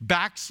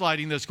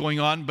backsliding that's going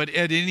on, but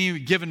at any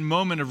given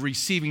moment of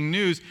receiving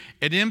news,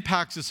 it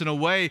impacts us in a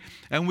way,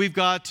 and we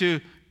got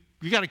to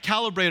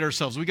calibrate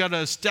ourselves. We got to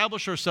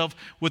establish ourselves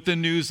with the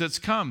news that's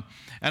come.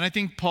 And I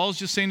think Paul's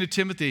just saying to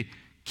Timothy,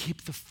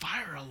 keep the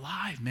fire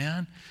alive,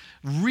 man.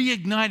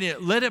 Reignite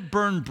it. Let it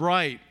burn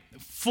bright.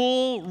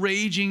 Full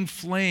raging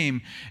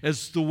flame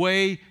is the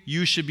way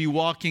you should be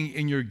walking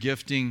in your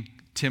gifting,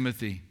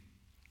 Timothy.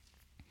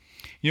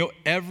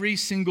 Every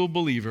single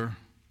believer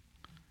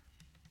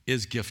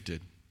is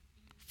gifted.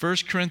 1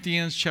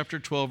 Corinthians chapter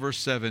 12, verse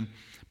 7,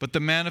 but the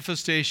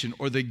manifestation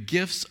or the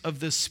gifts of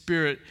the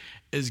Spirit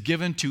is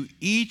given to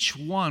each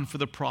one for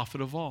the profit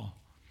of all.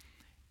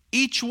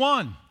 Each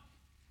one.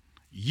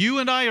 You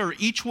and I are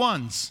each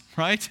ones,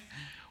 right?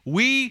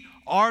 We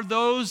are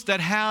those that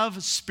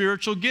have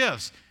spiritual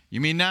gifts.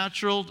 You mean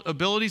natural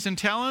abilities and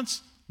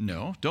talents?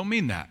 No, don't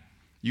mean that.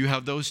 You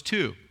have those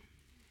too.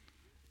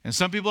 And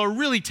some people are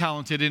really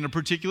talented in a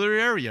particular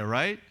area,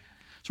 right?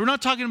 So we're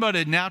not talking about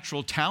a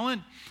natural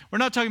talent. We're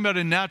not talking about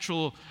a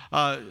natural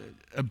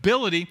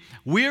ability.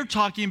 We're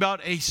talking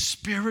about a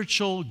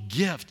spiritual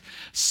gift.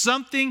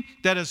 Something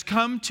that has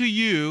come to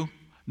you,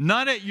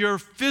 not at your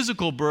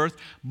physical birth,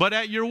 but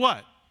at your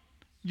what?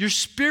 Your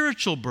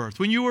spiritual birth.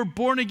 When you were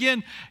born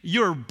again,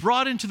 you were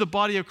brought into the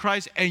body of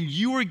Christ and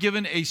you were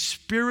given a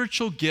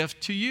spiritual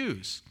gift to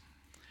use.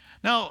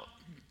 Now,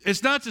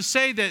 it's not to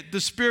say that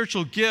the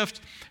spiritual gift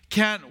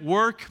can't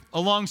work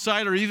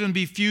alongside or even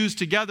be fused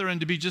together and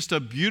to be just a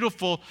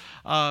beautiful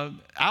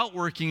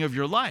outworking of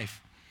your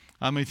life.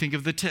 I think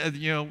of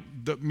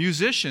the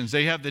musicians.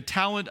 They have the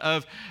talent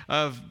of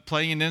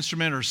playing an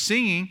instrument or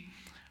singing,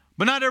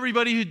 but not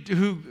everybody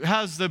who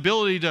has the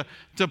ability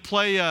to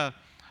play a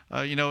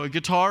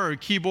guitar or a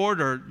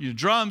keyboard or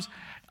drums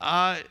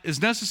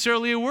is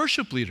necessarily a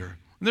worship leader.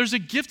 And there's a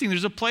gifting,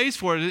 there's a place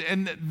for it,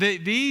 and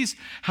these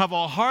have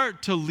a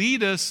heart to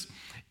lead us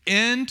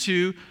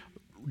into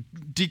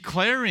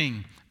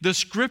declaring the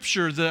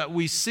scripture that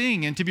we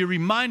sing and to be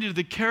reminded of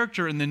the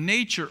character and the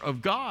nature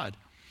of God.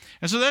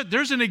 And so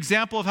there's an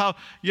example of how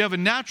you have a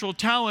natural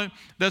talent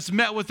that's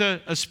met with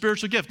a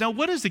spiritual gift. Now,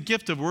 what is the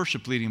gift of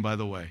worship leading, by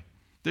the way?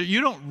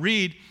 You don't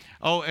read,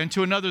 and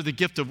to another, the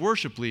gift of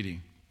worship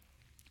leading.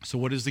 So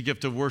what is the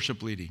gift of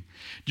worship leading?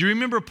 Do you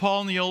remember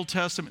Saul in the Old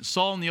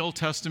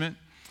Testament,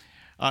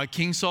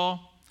 King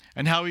Saul,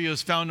 and how he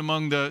was found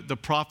among the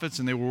prophets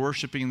and they were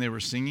worshiping and they were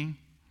singing?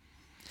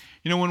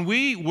 When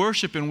we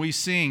worship and we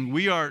sing,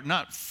 we are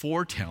not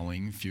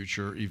foretelling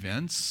future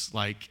events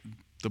like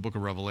the book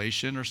of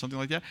Revelation or something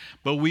like that,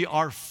 but we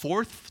are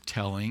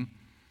forthtelling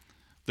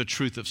the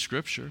truth of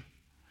Scripture.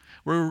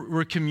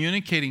 We're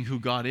communicating who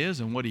God is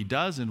and what He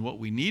does and what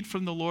we need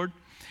from the Lord.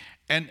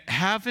 And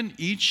haven't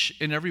each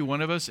and every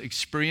one of us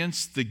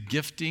experienced the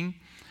gifting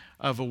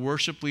of a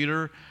worship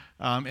leader?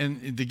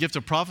 And the gift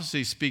of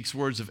prophecy speaks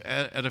words of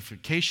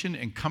edification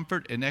and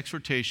comfort and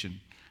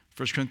exhortation.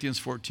 1 Corinthians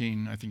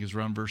 14, I think is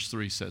around verse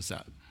 3, says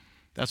that.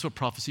 That's what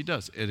prophecy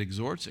does. It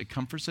exhorts, it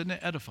comforts, and it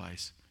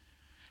edifies.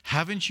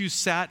 Haven't you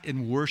sat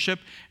in worship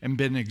and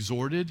been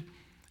exhorted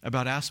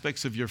about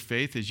aspects of your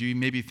faith as you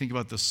maybe think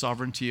about the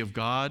sovereignty of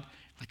God?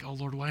 Like, oh,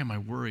 Lord, why am I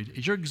worried?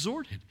 You're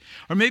exhorted.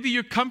 Or maybe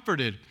you're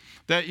comforted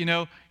that,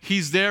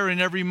 He's there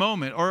in every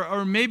moment.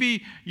 Or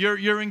maybe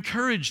you're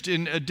encouraged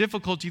in a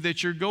difficulty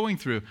that you're going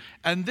through.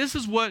 And this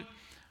is what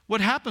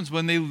happens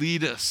when they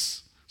lead us.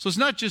 So it's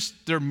not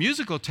just their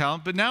musical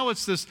talent, but now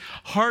it's this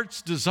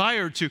heart's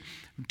desire to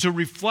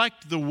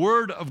reflect the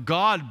word of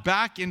God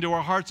back into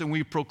our hearts, and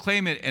we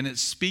proclaim it, and it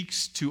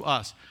speaks to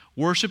us.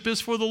 Worship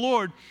is for the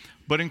Lord,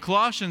 but in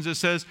Colossians it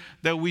says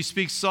that we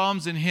speak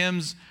psalms and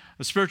hymns,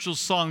 spiritual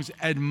songs,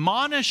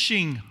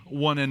 admonishing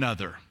one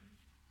another.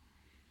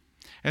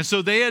 And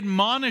so they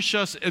admonish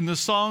us in the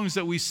songs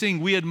that we sing.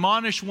 We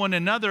admonish one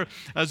another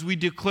as we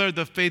declare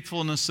the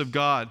faithfulness of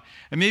God.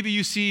 And maybe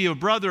you see a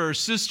brother or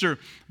sister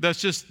that's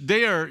just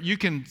there. You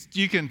can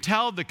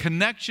tell the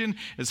connection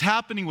is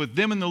happening with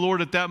them and the Lord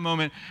at that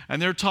moment.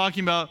 And they're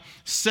talking about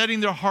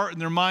setting their heart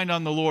and their mind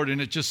on the Lord. And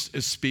it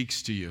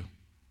speaks to you.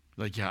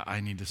 Like, yeah,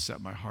 I need to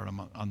set my heart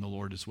on the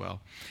Lord as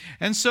well.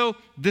 And so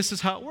this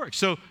is how it works.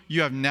 So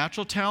you have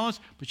natural talents,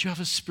 but you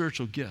have a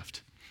spiritual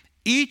gift.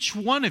 Each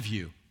one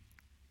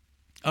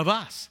of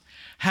us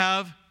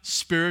have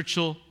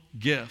spiritual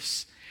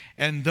gifts.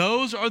 And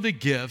those are the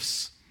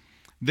gifts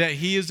that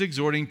he is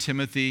exhorting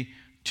Timothy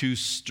to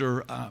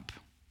stir up.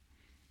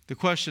 The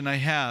question I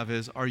have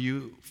is, are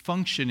you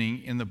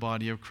functioning in the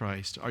body of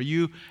Christ? Are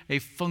you a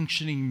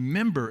functioning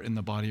member in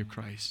the body of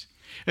Christ?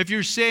 If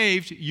you're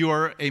saved, you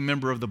are a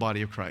member of the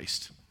body of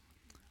Christ.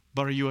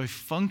 But are you a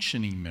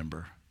functioning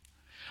member?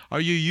 Are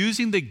you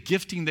using the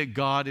gifting that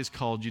God has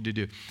called you to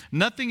do?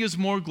 Nothing is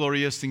more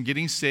glorious than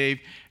getting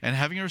saved and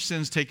having our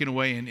sins taken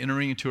away and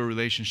entering into a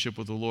relationship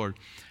with the Lord.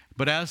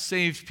 But as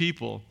saved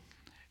people,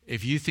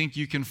 if you think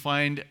you can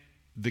find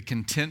the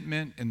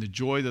contentment and the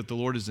joy that the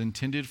Lord has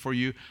intended for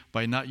you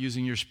by not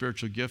using your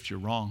spiritual gift, you're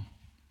wrong.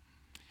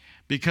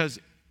 Because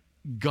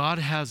God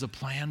has a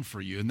plan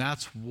for you, and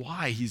that's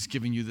why he's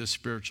giving you this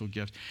spiritual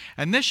gift.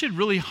 And this should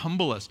really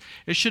humble us.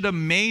 It should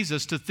amaze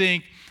us to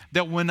think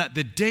that when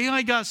the day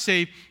I got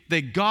saved,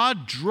 that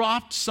God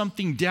dropped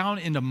something down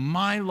into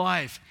my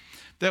life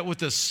that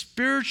with a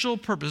spiritual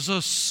purpose,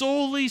 a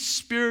solely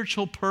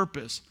spiritual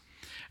purpose,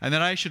 and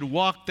that I should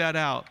walk that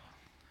out,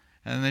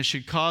 and that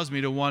should cause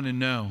me to want to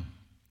know.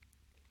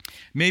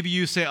 Maybe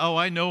you say, oh,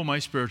 I know my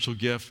spiritual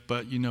gift,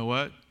 but you know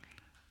what?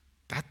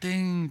 That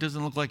thing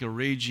doesn't look like a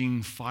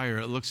raging fire.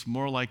 It looks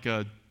more like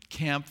a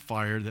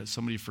campfire that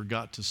somebody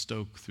forgot to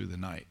stoke through the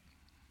night.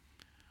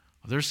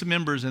 Well, there's some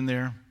embers in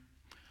there,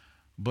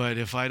 but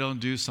if I don't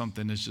do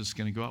something, it's just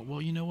going to go out.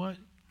 Well, you know what?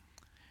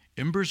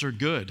 Embers are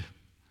good.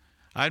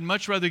 I'd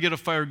much rather get a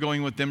fire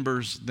going with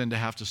embers than to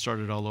have to start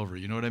it all over.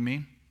 You know what I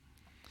mean?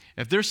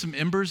 If there's some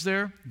embers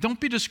there,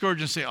 don't be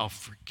discouraged and say, oh,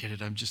 forget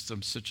it. I'm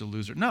such a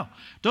loser. No,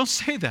 don't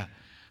say that.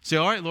 Say,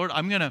 all right, Lord,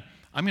 I'm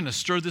going to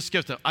stir this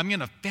gift up. I'm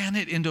going to fan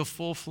it into a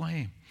full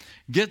flame.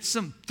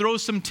 Throw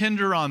some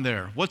tinder on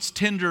there. What's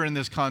tinder in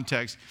this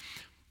context?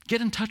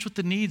 Get in touch with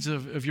the needs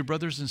of your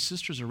brothers and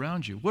sisters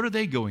around you. What are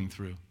they going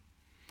through?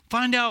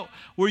 Find out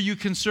where you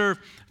can serve.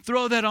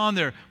 Throw that on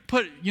there.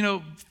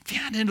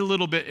 Fan it a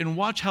little bit and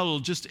watch how it'll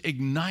just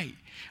ignite.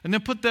 And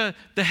then put the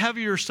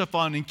heavier stuff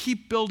on and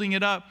keep building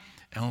it up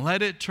and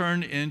let it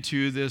turn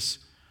into this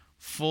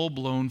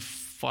full-blown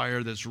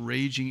fire that's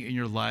raging in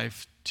your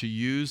life to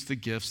use the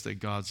gifts that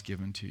God's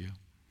given to you.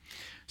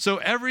 So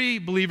every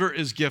believer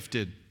is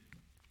gifted,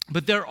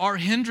 but there are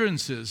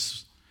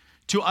hindrances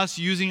to us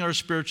using our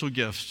spiritual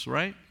gifts,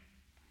 right?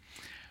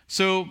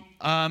 So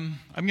I'm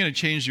going to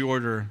change the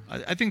order.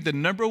 I think the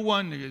number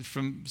one,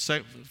 from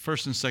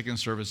first and second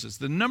services,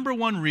 the number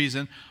one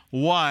reason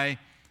why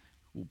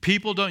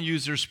people don't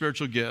use their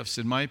spiritual gifts,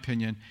 in my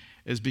opinion,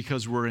 is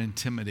because we're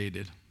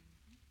intimidated.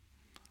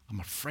 I'm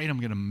afraid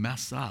I'm going to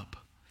mess up.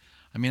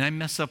 I mean, I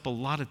mess up a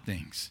lot of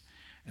things.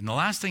 And the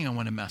last thing I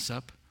want to mess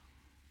up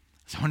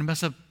is I want to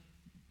mess up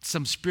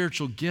some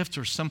spiritual gift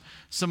or some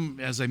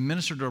as I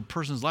minister to a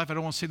person's life, I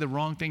don't want to say the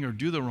wrong thing or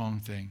do the wrong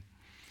thing.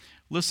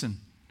 Listen,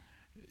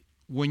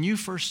 when you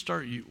first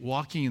start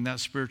walking in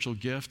that spiritual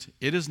gift,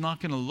 it is not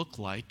going to look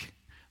like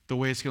the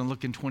way it's going to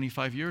look in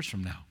 25 years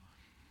from now.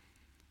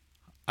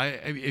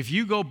 If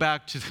you go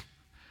back to the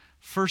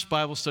first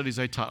Bible studies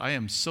I taught, I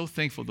am so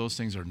thankful those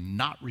things are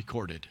not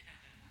recorded.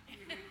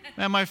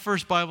 Man, my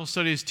first Bible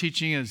study is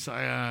teaching is,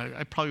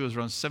 I probably was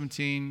around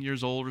 17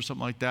 years old or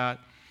something like that.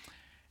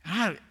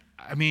 I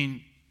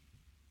mean,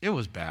 it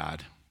was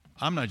bad.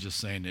 I'm not just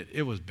saying it.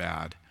 It was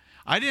bad.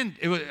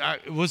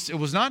 It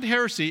was not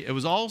heresy. It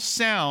was all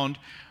sound,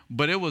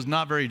 but it was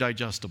not very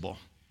digestible.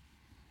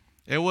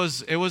 It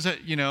was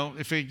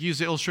if I use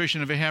the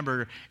illustration of a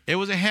hamburger, it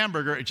was a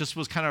hamburger. It just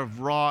was kind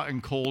of raw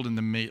and cold in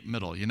the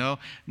middle,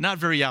 not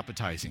very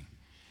appetizing.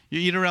 You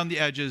eat around the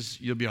edges,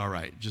 you'll be all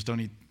right. Just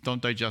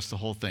don't digest the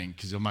whole thing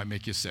because it might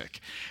make you sick.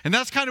 And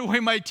that's kind of the way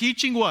my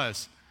teaching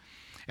was.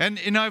 And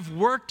I've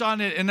worked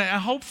on it, and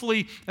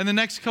hopefully in the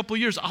next couple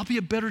of years, I'll be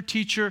a better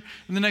teacher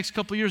in the next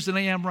couple of years than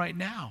I am right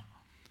now.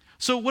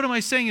 So what am I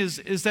saying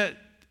is that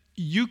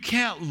you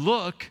can't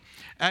look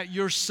at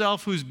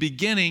yourself who's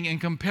beginning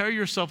and compare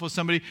yourself with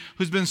somebody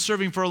who's been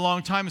serving for a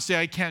long time and say,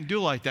 I can't do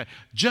like that.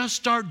 Just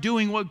start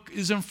doing what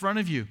is in front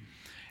of you.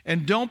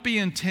 And don't be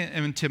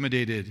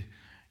intimidated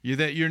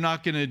that you're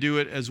not going to do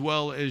it as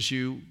well as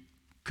you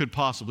could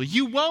possibly.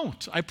 You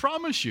won't, I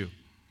promise you.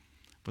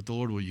 But the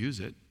Lord will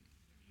use it.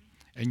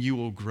 And you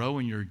will grow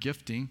in your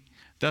gifting.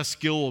 That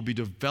skill will be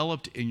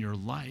developed in your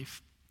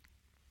life.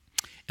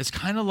 It's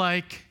kind of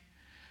like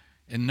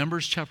in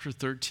Numbers chapter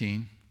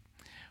 13,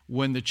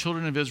 when the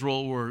children of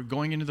Israel were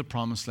going into the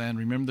promised land.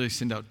 Remember, they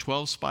sent out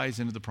 12 spies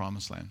into the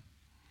promised land.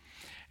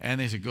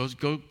 And they said,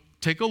 go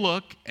take a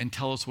look and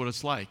tell us what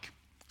it's like.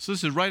 So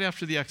this is right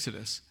after the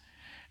Exodus.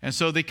 And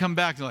so they come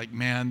back, they're like,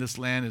 man, this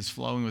land is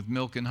flowing with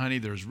milk and honey.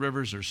 There's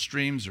rivers, there's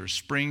streams, there's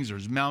springs,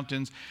 there's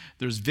mountains,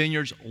 there's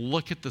vineyards.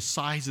 Look at the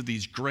size of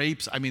these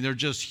grapes. I mean, they're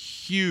just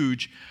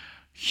huge,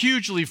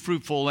 hugely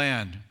fruitful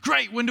land.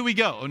 Great, when do we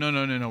go? Oh, no,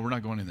 we're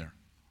not going in there.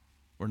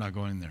 We're not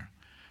going in there.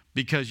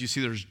 Because you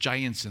see, there's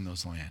giants in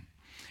those land.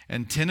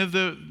 And 10 of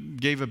them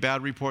gave a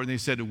bad report, and they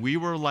said, we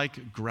were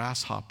like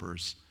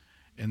grasshoppers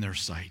in their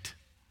sight.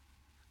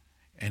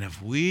 And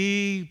if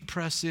we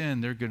press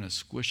in, they're going to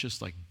squish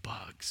us like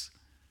bugs.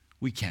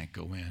 We can't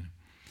go in.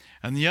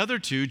 And the other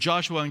two,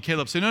 Joshua and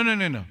Caleb, said,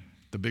 no.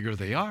 The bigger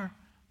they are,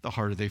 the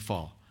harder they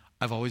fall.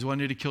 I've always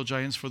wanted to kill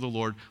giants for the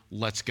Lord.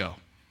 Let's go.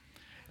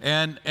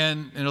 And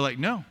they're like,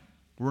 no,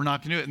 we're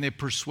not going to do it. And they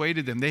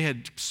persuaded them. They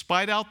had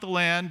spied out the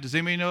land. Does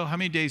anybody know how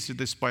many days did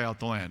they spy out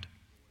the land?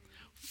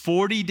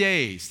 40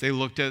 days. They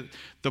looked at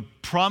the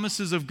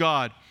promises of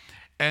God.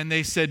 And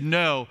they said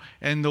no.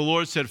 And the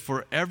Lord said,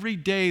 for every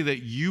day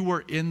that you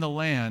were in the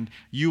land,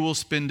 you will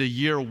spend a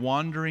year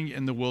wandering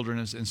in the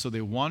wilderness. And so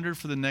they wandered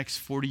for the next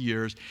 40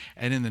 years.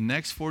 And in the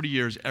next 40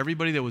 years,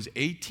 everybody that was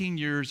 18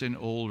 years and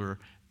older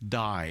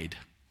died.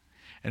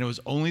 And it was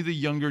only the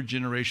younger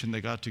generation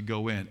that got to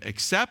go in,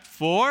 except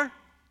for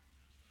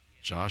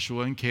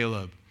Joshua and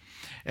Caleb.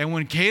 And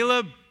when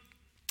Caleb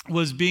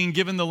was being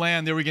given the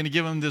land, they were going to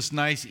give him this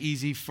nice,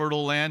 easy,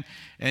 fertile land.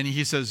 And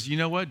he says, you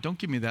know what? Don't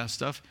give me that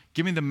stuff.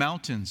 Give me the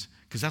mountains,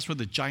 because that's where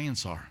the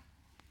giants are.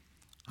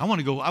 I want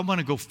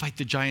to go fight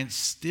the giants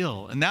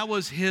still. And that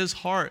was his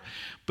heart.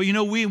 But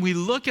we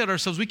look at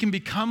ourselves, we can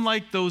become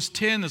like those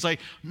 10. It's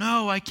like,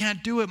 no, I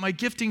can't do it. My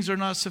giftings are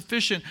not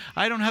sufficient.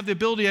 I don't have the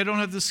ability. I don't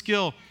have the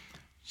skill.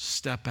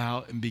 Step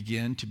out and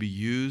begin to be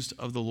used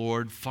of the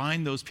Lord.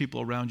 Find those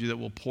people around you that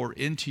will pour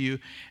into you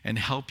and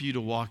help you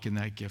to walk in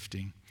that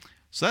gifting.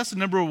 So that's the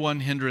number one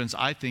hindrance,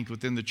 I think,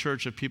 within the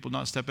church of people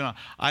not stepping out.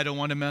 I don't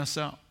want to mess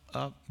up.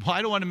 Well,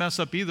 I don't want to mess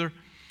up either,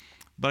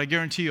 but I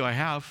guarantee you I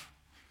have.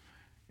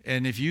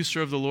 And if you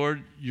serve the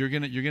Lord, you're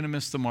gonna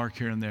miss the mark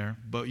here and there.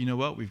 But you know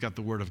what? We've got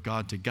the Word of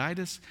God to guide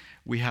us.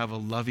 We have a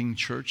loving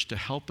church to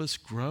help us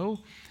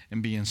grow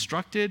and be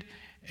instructed.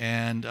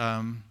 And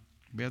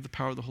we have the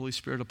power of the Holy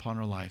Spirit upon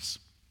our lives.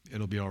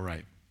 It'll be all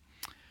right.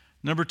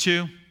 Number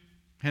two,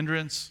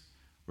 hindrance,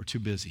 we're too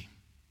busy.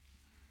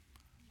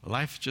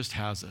 Life just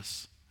has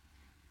us.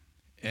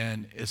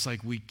 And it's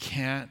like we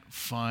can't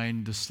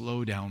find the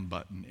slow down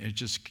button.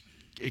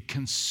 It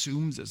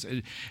consumes us.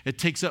 It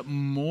takes up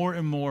more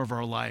and more of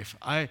our life.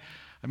 I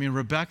mean,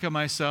 Rebecca and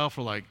myself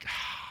were like,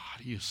 how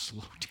do you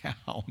slow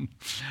down?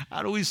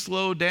 How do we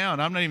slow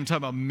down? I'm not even talking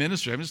about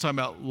ministry. I'm just talking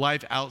about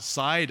life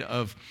outside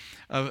of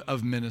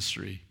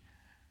ministry.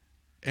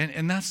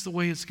 And that's the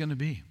way it's going to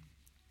be.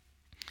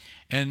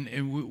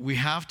 And we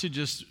have to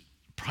just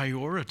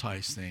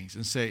prioritize things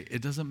and say, it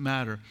doesn't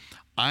matter.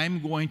 I'm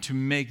going to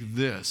make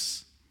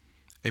this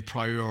a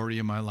priority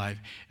in my life.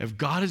 If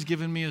God has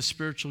given me a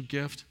spiritual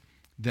gift,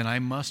 then I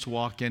must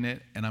walk in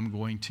it and I'm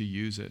going to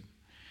use it.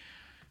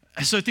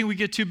 And so I think we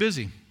get too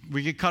busy.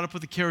 We get caught up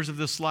with the cares of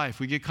this life.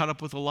 We get caught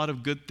up with a lot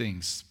of good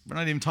things. We're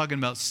not even talking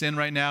about sin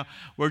right now.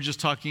 We're just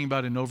talking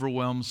about an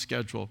overwhelmed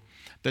schedule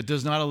that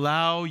does not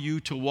allow you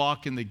to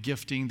walk in the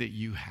gifting that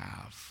you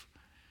have.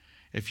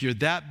 If you're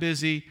that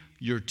busy,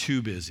 you're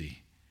too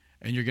busy,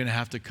 and you're going to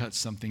have to cut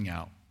something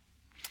out.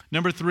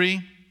 Number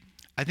 3,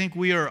 I think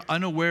we are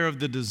unaware of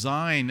the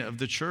design of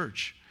the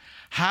church.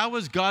 How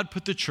has God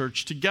put the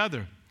church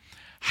together?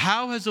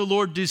 How has the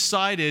Lord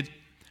decided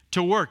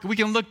to work? We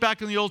can look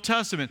back in the Old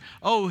Testament.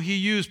 Oh, he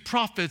used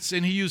prophets,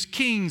 and he used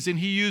kings, and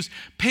he used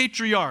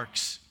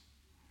patriarchs.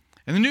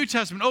 In the New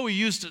Testament, oh, he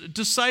used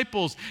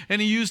disciples,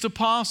 and he used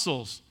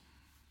apostles.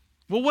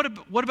 Well,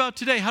 what about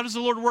today? How does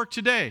the Lord work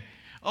today?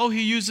 Oh,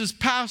 he uses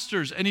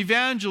pastors and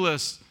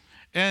evangelists,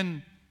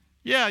 and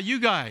yeah, you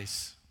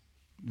guys.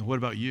 What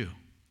about you?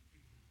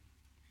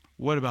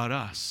 What about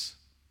us?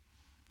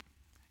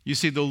 You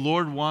see, the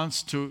Lord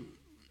wants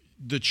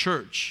the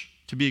church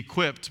to be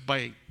equipped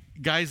by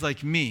guys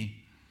like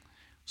me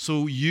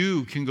so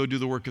you can go do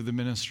the work of the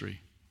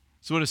ministry.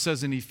 That's what it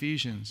says in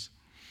Ephesians.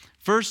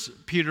 1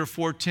 Peter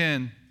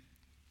 4:10,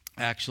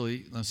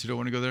 actually, unless you don't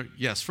want to go there.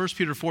 Yes, 1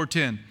 Peter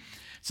 4:10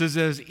 says,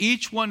 as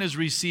each one has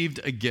received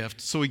a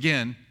gift. So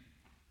again,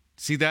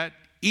 see that?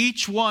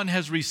 Each one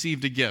has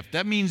received a gift.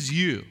 That means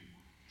you.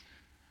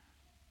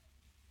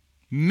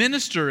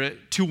 Minister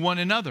it to one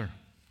another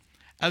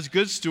as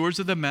good stewards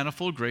of the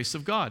manifold grace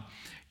of God.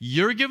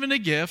 You're given a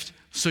gift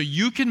so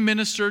you can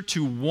minister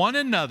to one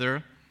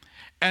another,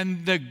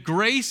 and the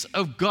grace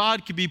of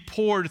God can be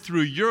poured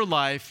through your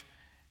life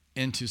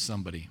into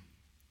somebody.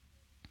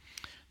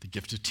 The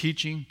gift of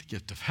teaching, the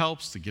gift of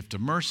helps, the gift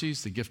of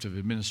mercies, the gift of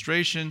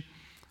administration,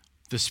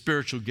 the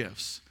spiritual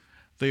gifts.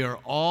 They are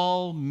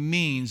all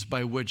means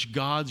by which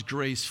God's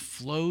grace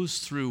flows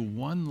through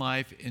one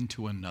life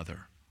into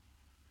another.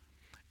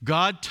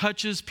 God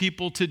touches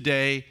people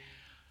today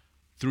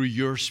through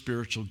your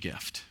spiritual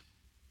gift.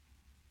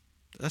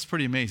 That's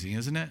pretty amazing,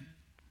 isn't it?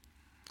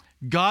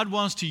 God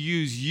wants to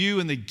use you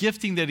and the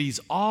gifting that he's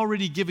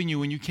already given you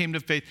when you came to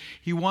faith.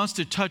 He wants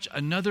to touch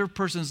another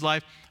person's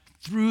life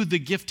through the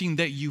gifting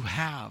that you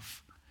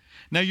have.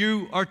 Now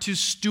you are to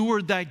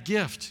steward that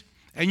gift,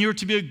 and you're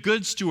to be a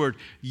good steward,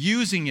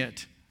 using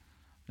it,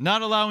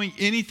 not allowing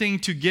anything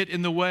to get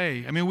in the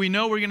way. I mean, we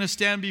know we're going to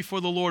stand before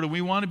the Lord, and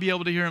we want to be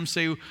able to hear him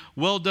say,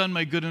 well done,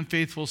 my good and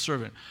faithful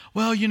servant.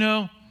 Well, you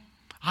know,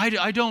 I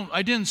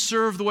didn't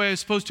serve the way I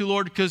was supposed to,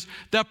 Lord, because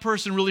that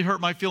person really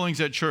hurt my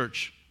feelings at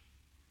church.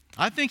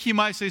 I think he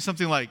might say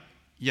something like,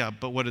 yeah,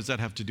 but what does that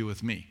have to do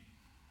with me?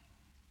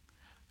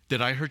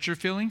 Did I hurt your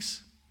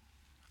feelings?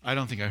 I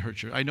don't think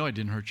I know I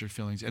didn't hurt your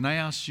feelings. And I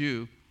asked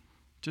you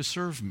to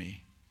serve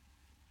me.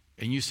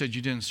 And you said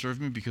you didn't serve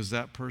me because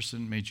that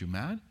person made you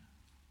mad?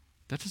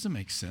 That doesn't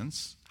make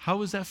sense.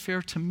 How is that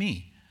fair to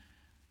me?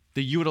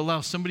 That you would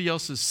allow somebody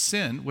else's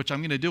sin, which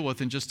I'm going to deal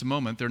with in just a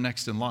moment, they're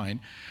next in line.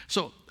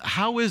 So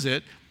how is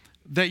it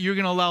that you're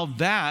going to allow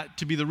that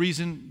to be the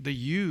reason that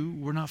you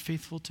were not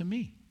faithful to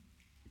me?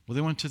 Well,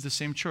 they went to the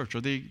same church,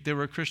 or they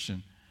were a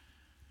Christian.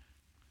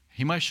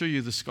 He might show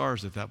you the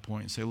scars at that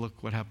point and say,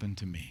 look what happened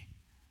to me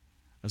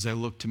as I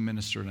look to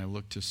minister and I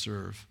look to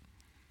serve.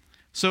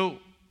 So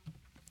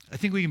I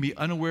think we can be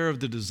unaware of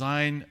the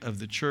design of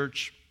the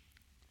church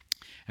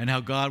and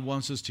how God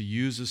wants us to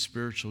use a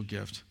spiritual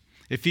gift.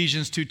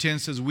 Ephesians 2:10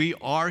 says, we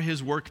are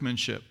his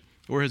workmanship,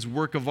 or his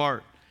work of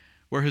art,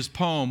 or his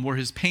poem, or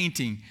his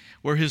painting,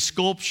 or his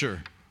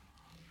sculpture.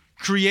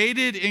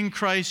 Created in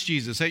Christ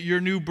Jesus. At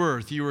your new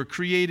birth, you were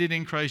created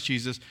in Christ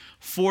Jesus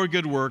for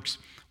good works,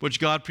 which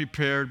God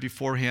prepared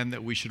beforehand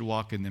that we should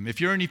walk in them. If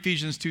you're in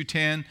Ephesians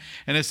 2:10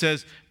 and it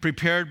says,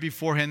 prepared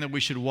beforehand that we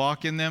should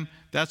walk in them,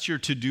 that's your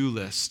to-do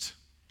list.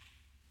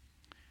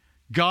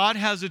 God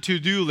has a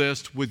to-do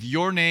list with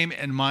your name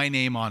and my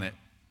name on it.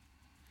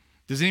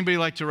 Does anybody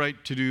like to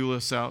write to-do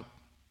lists out?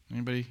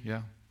 Anybody?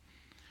 Yeah.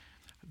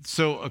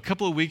 So a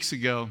couple of weeks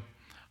ago,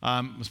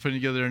 I was putting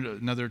together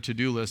another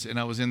to-do list, and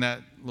I was in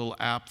that little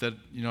app that,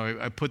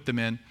 I put them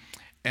in,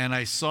 and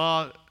I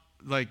saw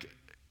like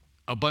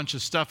a bunch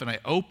of stuff, and I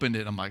opened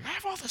it. I'm like, I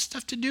have all this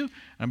stuff to do. And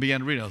I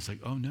began to read it. I was like,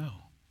 oh no,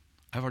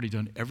 I've already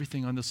done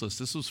everything on this list.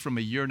 This was from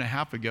a year and a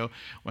half ago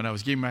when I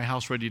was getting my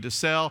house ready to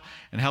sell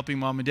and helping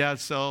mom and dad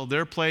sell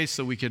their place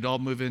so we could all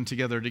move in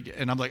together.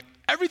 And I'm like,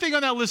 everything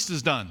on that list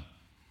is done.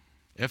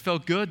 It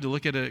felt good to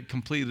look at a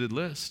completed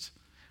list.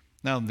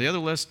 Now, the other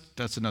list,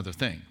 that's another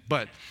thing.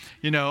 But,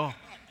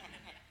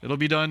 it'll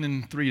be done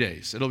in 3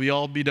 days. It'll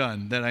all be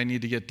done that I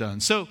need to get done.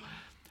 So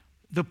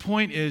the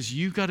point is,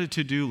 you got a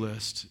to-do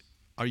list.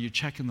 Are you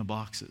checking the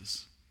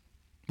boxes?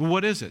 Well,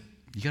 what is it?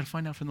 You got to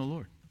find out from the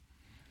Lord.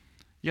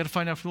 You got to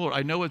find out from the Lord.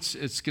 I know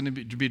it's going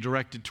to be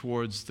directed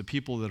towards the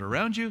people that are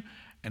around you,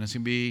 and it's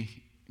going to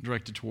be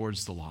directed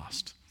towards the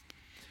lost.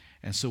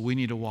 And so we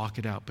need to walk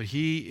it out. But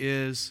he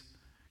is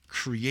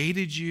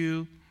created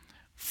you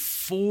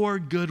for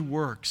good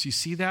works. You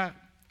see that?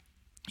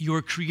 You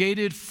are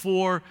created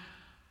for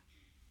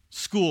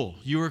school.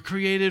 You were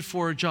created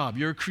for a job.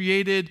 You're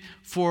created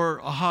for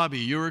a hobby.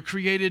 You were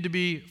created to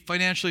be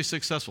financially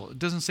successful. It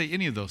doesn't say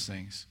any of those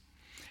things.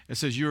 It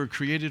says you were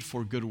created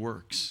for good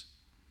works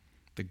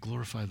that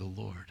glorify the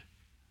Lord.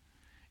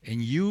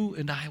 And you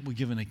and I will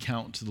give an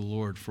account to the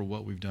Lord for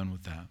what we've done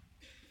with that.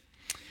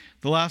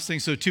 The last thing,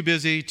 so too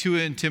busy, too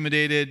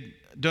intimidated,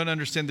 don't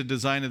understand the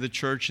design of the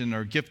church and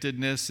our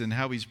giftedness and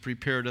how he's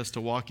prepared us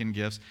to walk in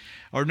gifts.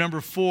 Or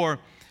number 4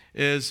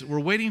 is we're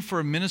waiting for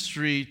a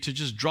ministry to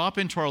just drop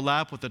into our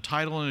lap with a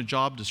title and a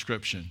job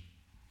description.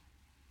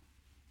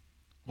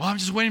 Well, I'm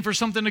just waiting for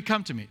something to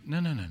come to me.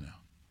 No.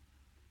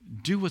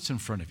 Do what's in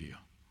front of you.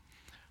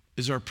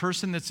 Is there a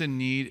person that's in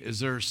need? Is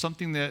there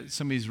something that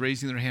somebody's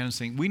raising their hand and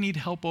saying, we need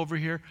help over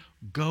here?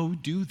 Go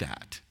do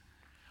that.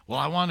 Well,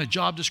 I want a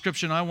job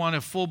description. I want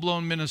a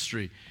full-blown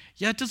ministry.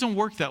 Yeah, it doesn't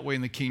work that way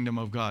in the kingdom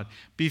of God.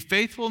 Be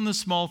faithful in the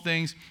small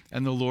things,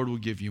 and the Lord will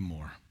give you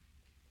more.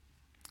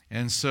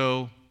 And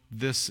so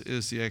this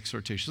is the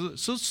exhortation.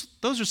 So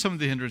those are some of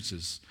the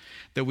hindrances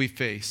that we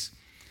face.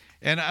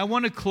 And I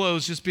want to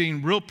close just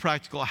being real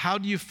practical. How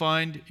do you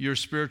find your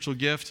spiritual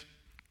gift?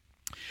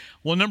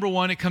 Well, number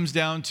 1, it comes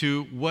down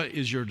to what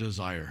is your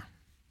desire?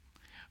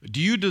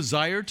 Do you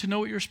desire to know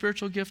what your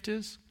spiritual gift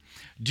is?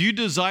 Do you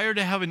desire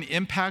to have an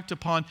impact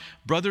upon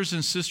brothers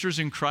and sisters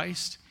in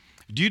Christ?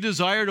 Do you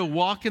desire to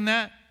walk in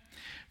that?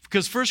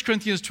 Because 1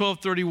 Corinthians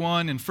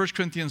 12:31 and 1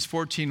 Corinthians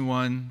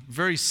 14:1,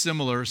 very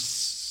similar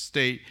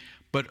state,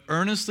 but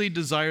earnestly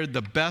desired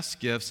the best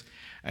gifts,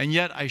 and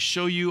yet I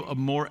show you a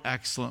more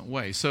excellent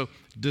way. So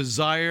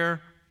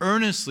desire,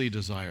 earnestly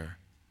desire.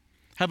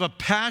 Have a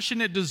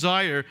passionate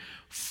desire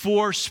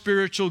for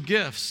spiritual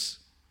gifts.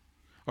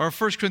 Or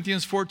 1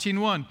 Corinthians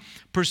 14:1,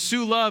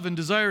 pursue love and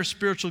desire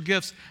spiritual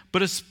gifts,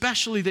 but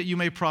especially that you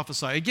may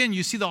prophesy. Again,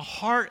 you see the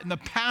heart and the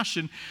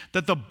passion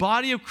that the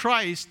body of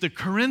Christ, the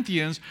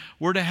Corinthians,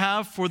 were to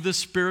have for the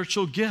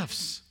spiritual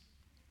gifts.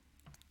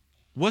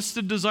 What's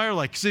the desire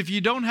like? Because if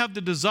you don't have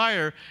the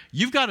desire,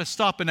 you've got to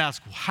stop and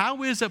ask,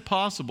 how is it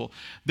possible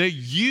that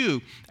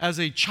you, as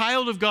a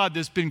child of God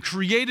that's been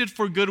created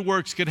for good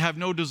works, could have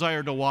no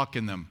desire to walk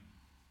in them?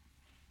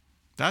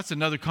 That's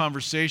another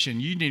conversation.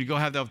 You need to go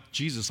have that with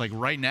Jesus like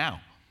right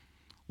now.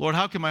 Lord,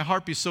 how can my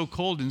heart be so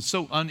cold and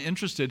so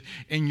uninterested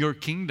in your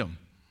kingdom?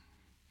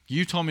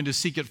 You told me to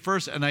seek it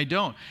first, and I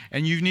don't.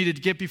 And you needed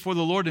to get before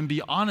the Lord and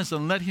be honest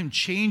and let him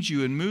change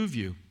you and move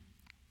you.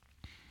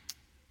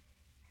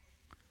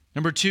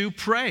 Number 2,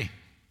 pray.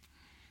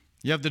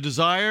 You have the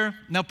desire.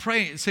 Now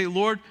pray and say,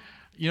 Lord,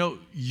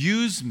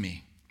 use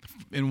me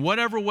in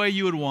whatever way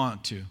you would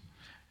want to.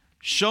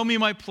 Show me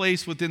my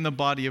place within the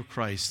body of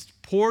Christ.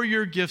 Pour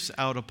your gifts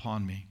out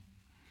upon me.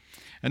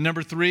 And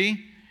number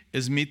 3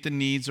 is meet the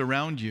needs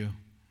around you.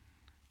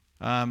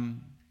 Titus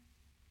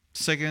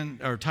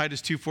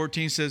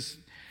 2:14 says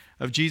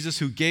of Jesus,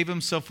 who gave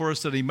himself for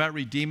us that he might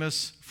redeem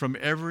us from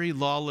every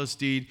lawless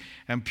deed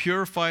and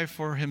purify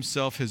for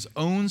himself his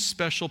own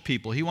special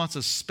people. He wants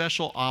a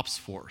special ops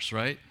force,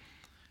 right?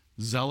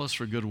 Zealous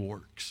for good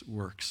works.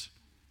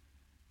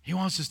 He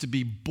wants us to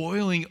be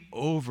boiling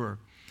over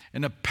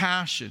and a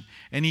passion.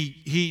 And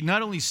he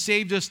not only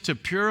saved us to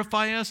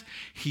purify us,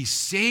 he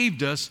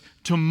saved us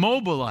to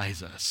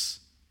mobilize us.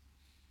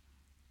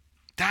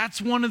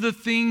 That's one of the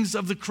things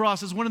of the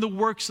cross. It's one of the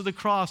works of the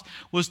cross,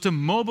 was to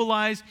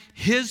mobilize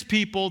his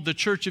people, the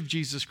church of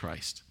Jesus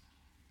Christ.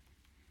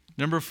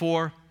 Number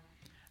 4,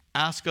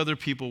 ask other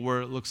people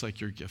where it looks like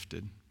you're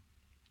gifted.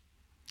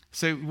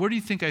 Say, where do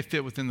you think I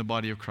fit within the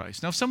body of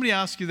Christ? Now, if somebody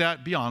asks you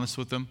that, be honest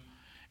with them.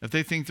 If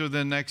they think they're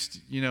the next,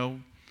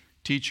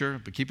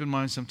 teacher, but keep in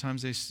mind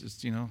sometimes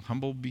it's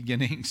humble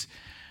beginnings.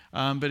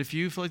 But if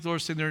you feel like the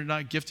Lord's saying they're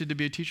not gifted to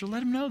be a teacher, let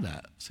them know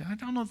that. Say, I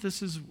don't know if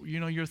this is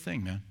your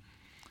thing, man.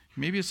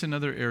 Maybe it's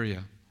another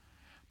area.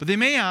 But they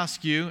may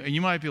ask you, and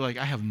you might be like,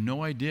 I have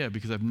no idea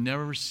because I've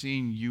never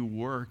seen you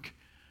work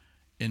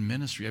in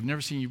ministry. I've never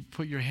seen you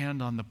put your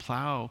hand on the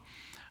plow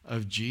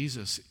of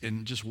Jesus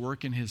and just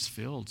work in his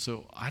field.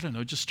 So I don't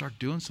know, just start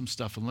doing some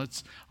stuff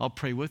and I'll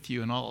pray with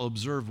you and I'll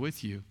observe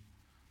with you.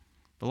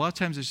 But a lot of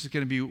times it's just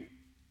going to be,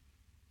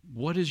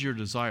 what is your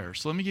desire?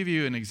 So let me give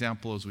you an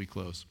example as we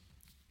close.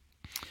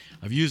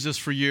 I've used this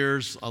for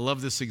years. I love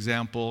this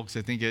example because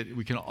I think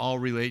we can all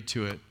relate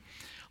to it.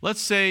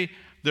 Let's say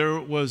there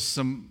was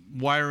some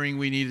wiring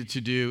we needed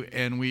to do,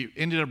 and we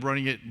ended up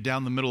running it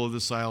down the middle of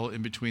this aisle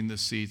in between the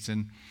seats.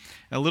 And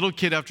a little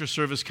kid after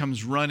service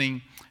comes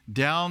running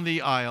down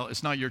the aisle.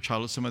 It's not your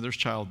child, it's some other's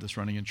child that's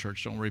running in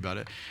church. Don't worry about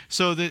it.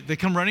 So they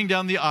come running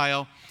down the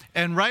aisle,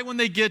 and right when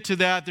they get to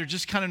that, they're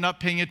just kind of not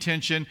paying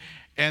attention,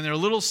 and their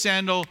little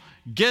sandal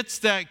gets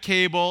that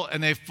cable,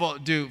 and they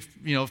do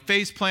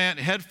face plant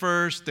head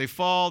first. They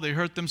fall, they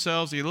hurt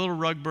themselves, they get a little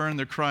rug burn,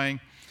 they're crying.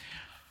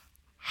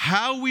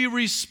 How we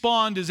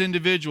respond as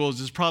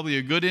individuals is probably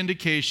a good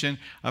indication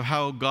of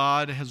how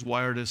God has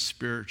wired us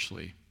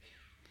spiritually.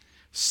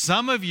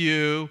 Some of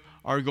you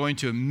are going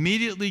to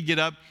immediately get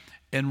up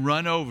and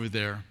run over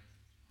there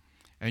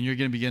And you're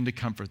going to begin to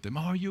comfort them.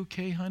 Oh, are you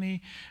okay,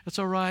 honey? It's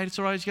all right. It's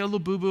all right. You got a little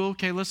boo-boo.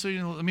 Okay, let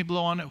me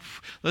blow on it.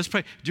 Let's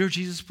pray. Dear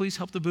Jesus, please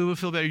help the boo-boo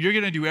feel better. You're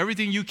going to do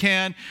everything you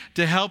can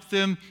to help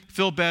them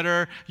feel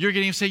better. You're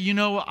going to say,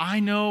 I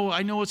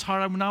know it's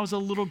hard. When I was a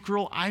little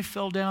girl, I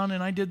fell down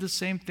and I did the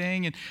same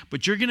thing.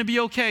 But you're going to be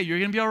okay. You're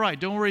going to be all right.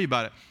 Don't worry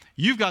about it.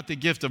 You've got the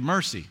gift of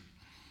mercy.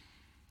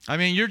 I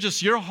mean,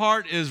 your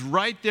heart is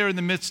right there in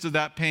the midst of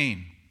that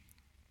pain.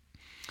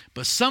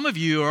 But some of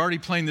you are already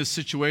playing this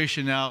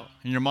situation out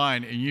in your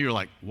mind, and you're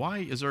like, why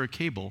is there a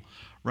cable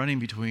running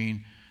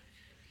between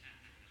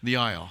the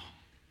aisle?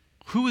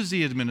 Who is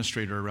the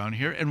administrator around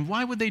here, and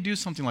why would they do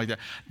something like that?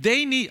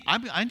 They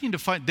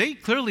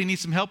clearly need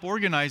some help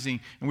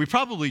organizing, and we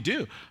probably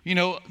do,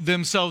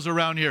 themselves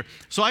around here.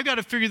 So I've got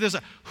to figure this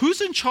out.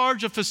 Who's in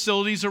charge of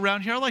facilities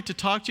around here? I'd like to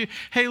talk to you.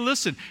 Hey,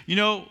 listen,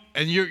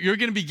 and you're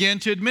going to begin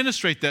to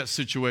administrate that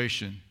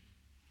situation.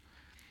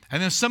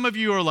 And then some of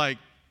you are like,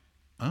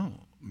 oh,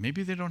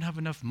 maybe they don't have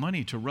enough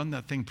money to run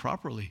that thing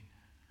properly.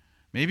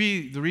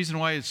 Maybe the reason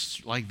why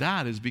it's like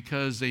that is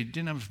because they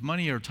didn't have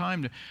money or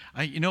time to,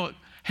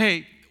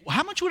 hey,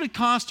 how much would it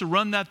cost to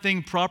run that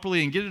thing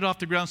properly and get it off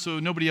the ground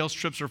so nobody else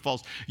trips or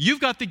falls? You've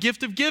got the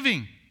gift of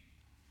giving.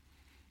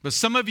 But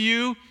some of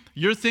you,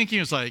 you're thinking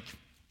it's like,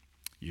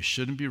 you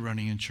shouldn't be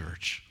running in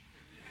church.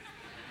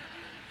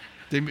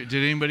 Did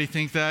anybody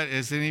think that?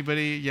 Is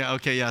anybody? Yeah,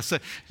 okay, yeah. So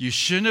you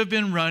shouldn't have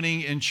been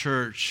running in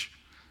church.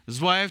 This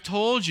is why I've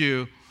told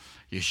you,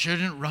 you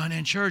shouldn't run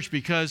in church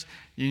because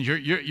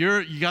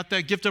you got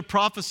that gift of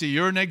prophecy.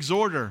 You're an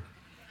exhorter.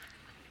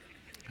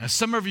 And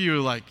some of you are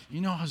like,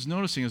 I was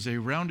noticing as they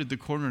rounded the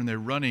corner and they're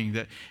running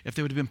that if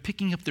they would have been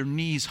picking up their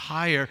knees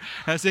higher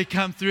as they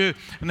come through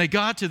and they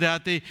got to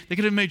that, they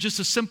could have made just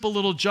a simple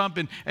little jump.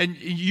 And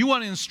you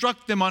want to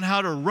instruct them on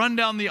how to run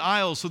down the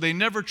aisle so they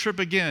never trip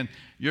again.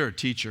 You're a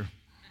teacher.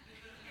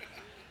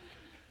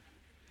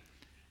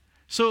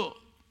 So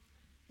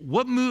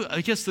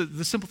I guess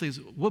the simple thing is,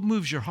 what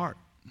moves your heart?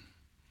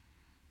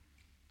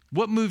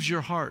 What moves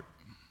your heart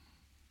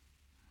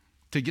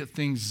to get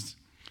things,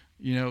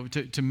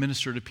 to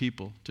minister to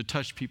people, to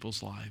touch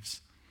people's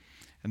lives?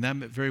 And that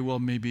very well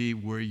may be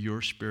where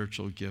your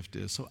spiritual gift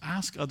is. So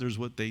ask others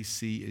what they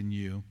see in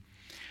you.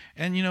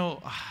 And,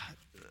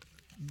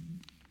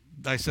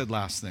 I said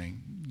last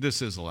thing.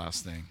 This is the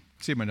last thing.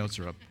 See, my notes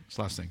are up. It's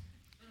the last thing.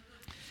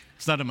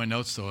 It's not in my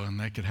notes, though, and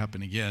that could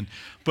happen again.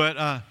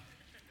 But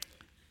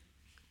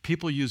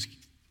people use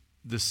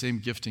the same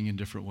gifting in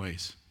different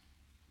ways.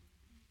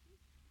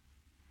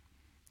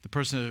 The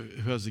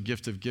person who has the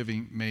gift of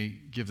giving may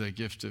give that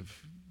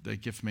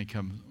gift may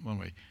come one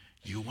way.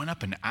 You went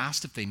up and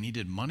asked if they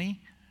needed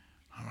money?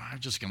 I'm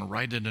just going to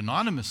write it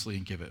anonymously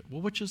and give it. Well,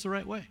 which is the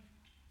right way?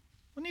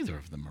 Well, neither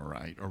of them are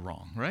right or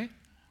wrong, right?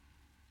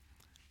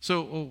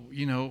 So,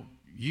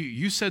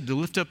 you said to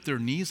lift up their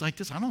knees like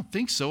this. I don't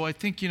think so. I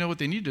think, what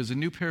they need is a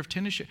new pair of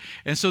tennis shoes.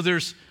 And so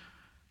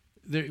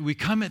we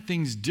come at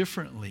things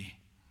differently.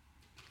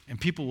 And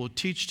people will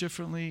teach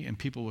differently, and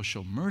people will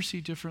show mercy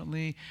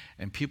differently,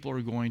 and people are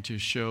going to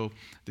show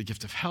the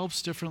gift of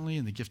helps differently,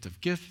 and the gift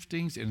of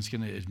giftings, and it's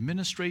going to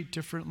administrate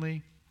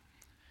differently.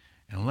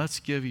 And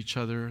let's give each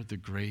other the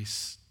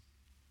grace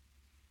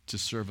to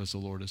serve as the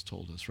Lord has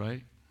told us,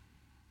 right?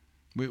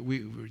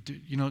 We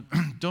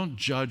don't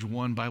judge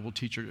one Bible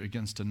teacher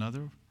against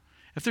another.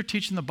 If they're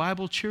teaching the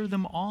Bible, cheer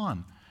them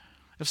on.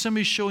 If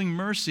somebody's showing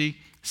mercy,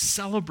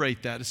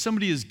 celebrate that. If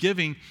somebody is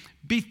giving,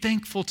 be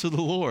thankful to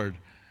the Lord.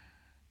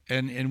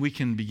 And we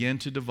can begin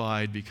to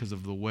divide because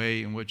of the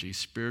way in which a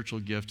spiritual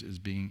gift is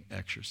being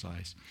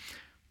exercised.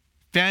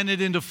 Fan it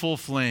into full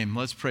flame.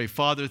 Let's pray.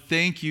 Father,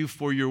 thank you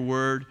for your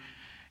word,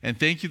 and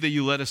thank you that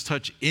you let us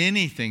touch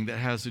anything that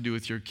has to do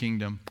with your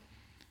kingdom.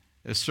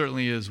 It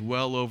certainly is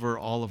well over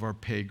all of our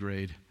pay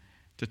grade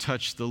to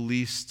touch the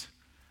least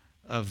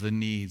of the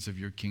needs of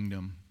your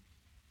kingdom.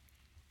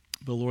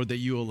 But Lord, that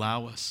you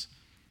allow us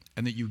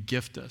and that you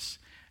gift us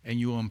and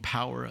you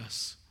empower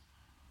us.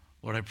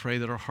 Lord, I pray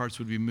that our hearts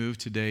would be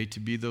moved today to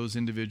be those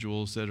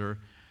individuals that are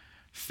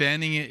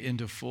fanning it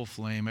into full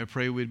flame. I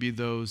pray we'd be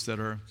those that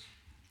are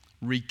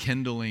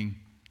rekindling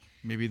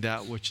maybe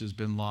that which has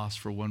been lost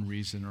for one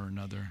reason or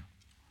another.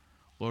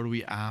 Lord,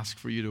 we ask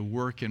for you to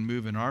work and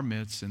move in our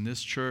midst in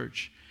this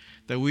church,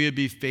 that we would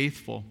be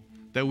faithful,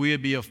 that we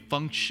would be a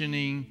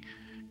functioning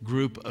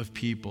group of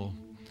people.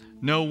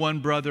 No one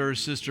brother or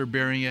sister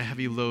bearing a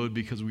heavy load,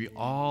 because we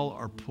all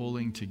are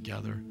pulling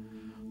together.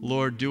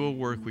 Lord, do a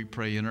work, we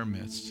pray, in our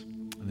midst.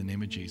 In the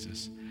name of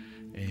Jesus,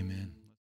 amen.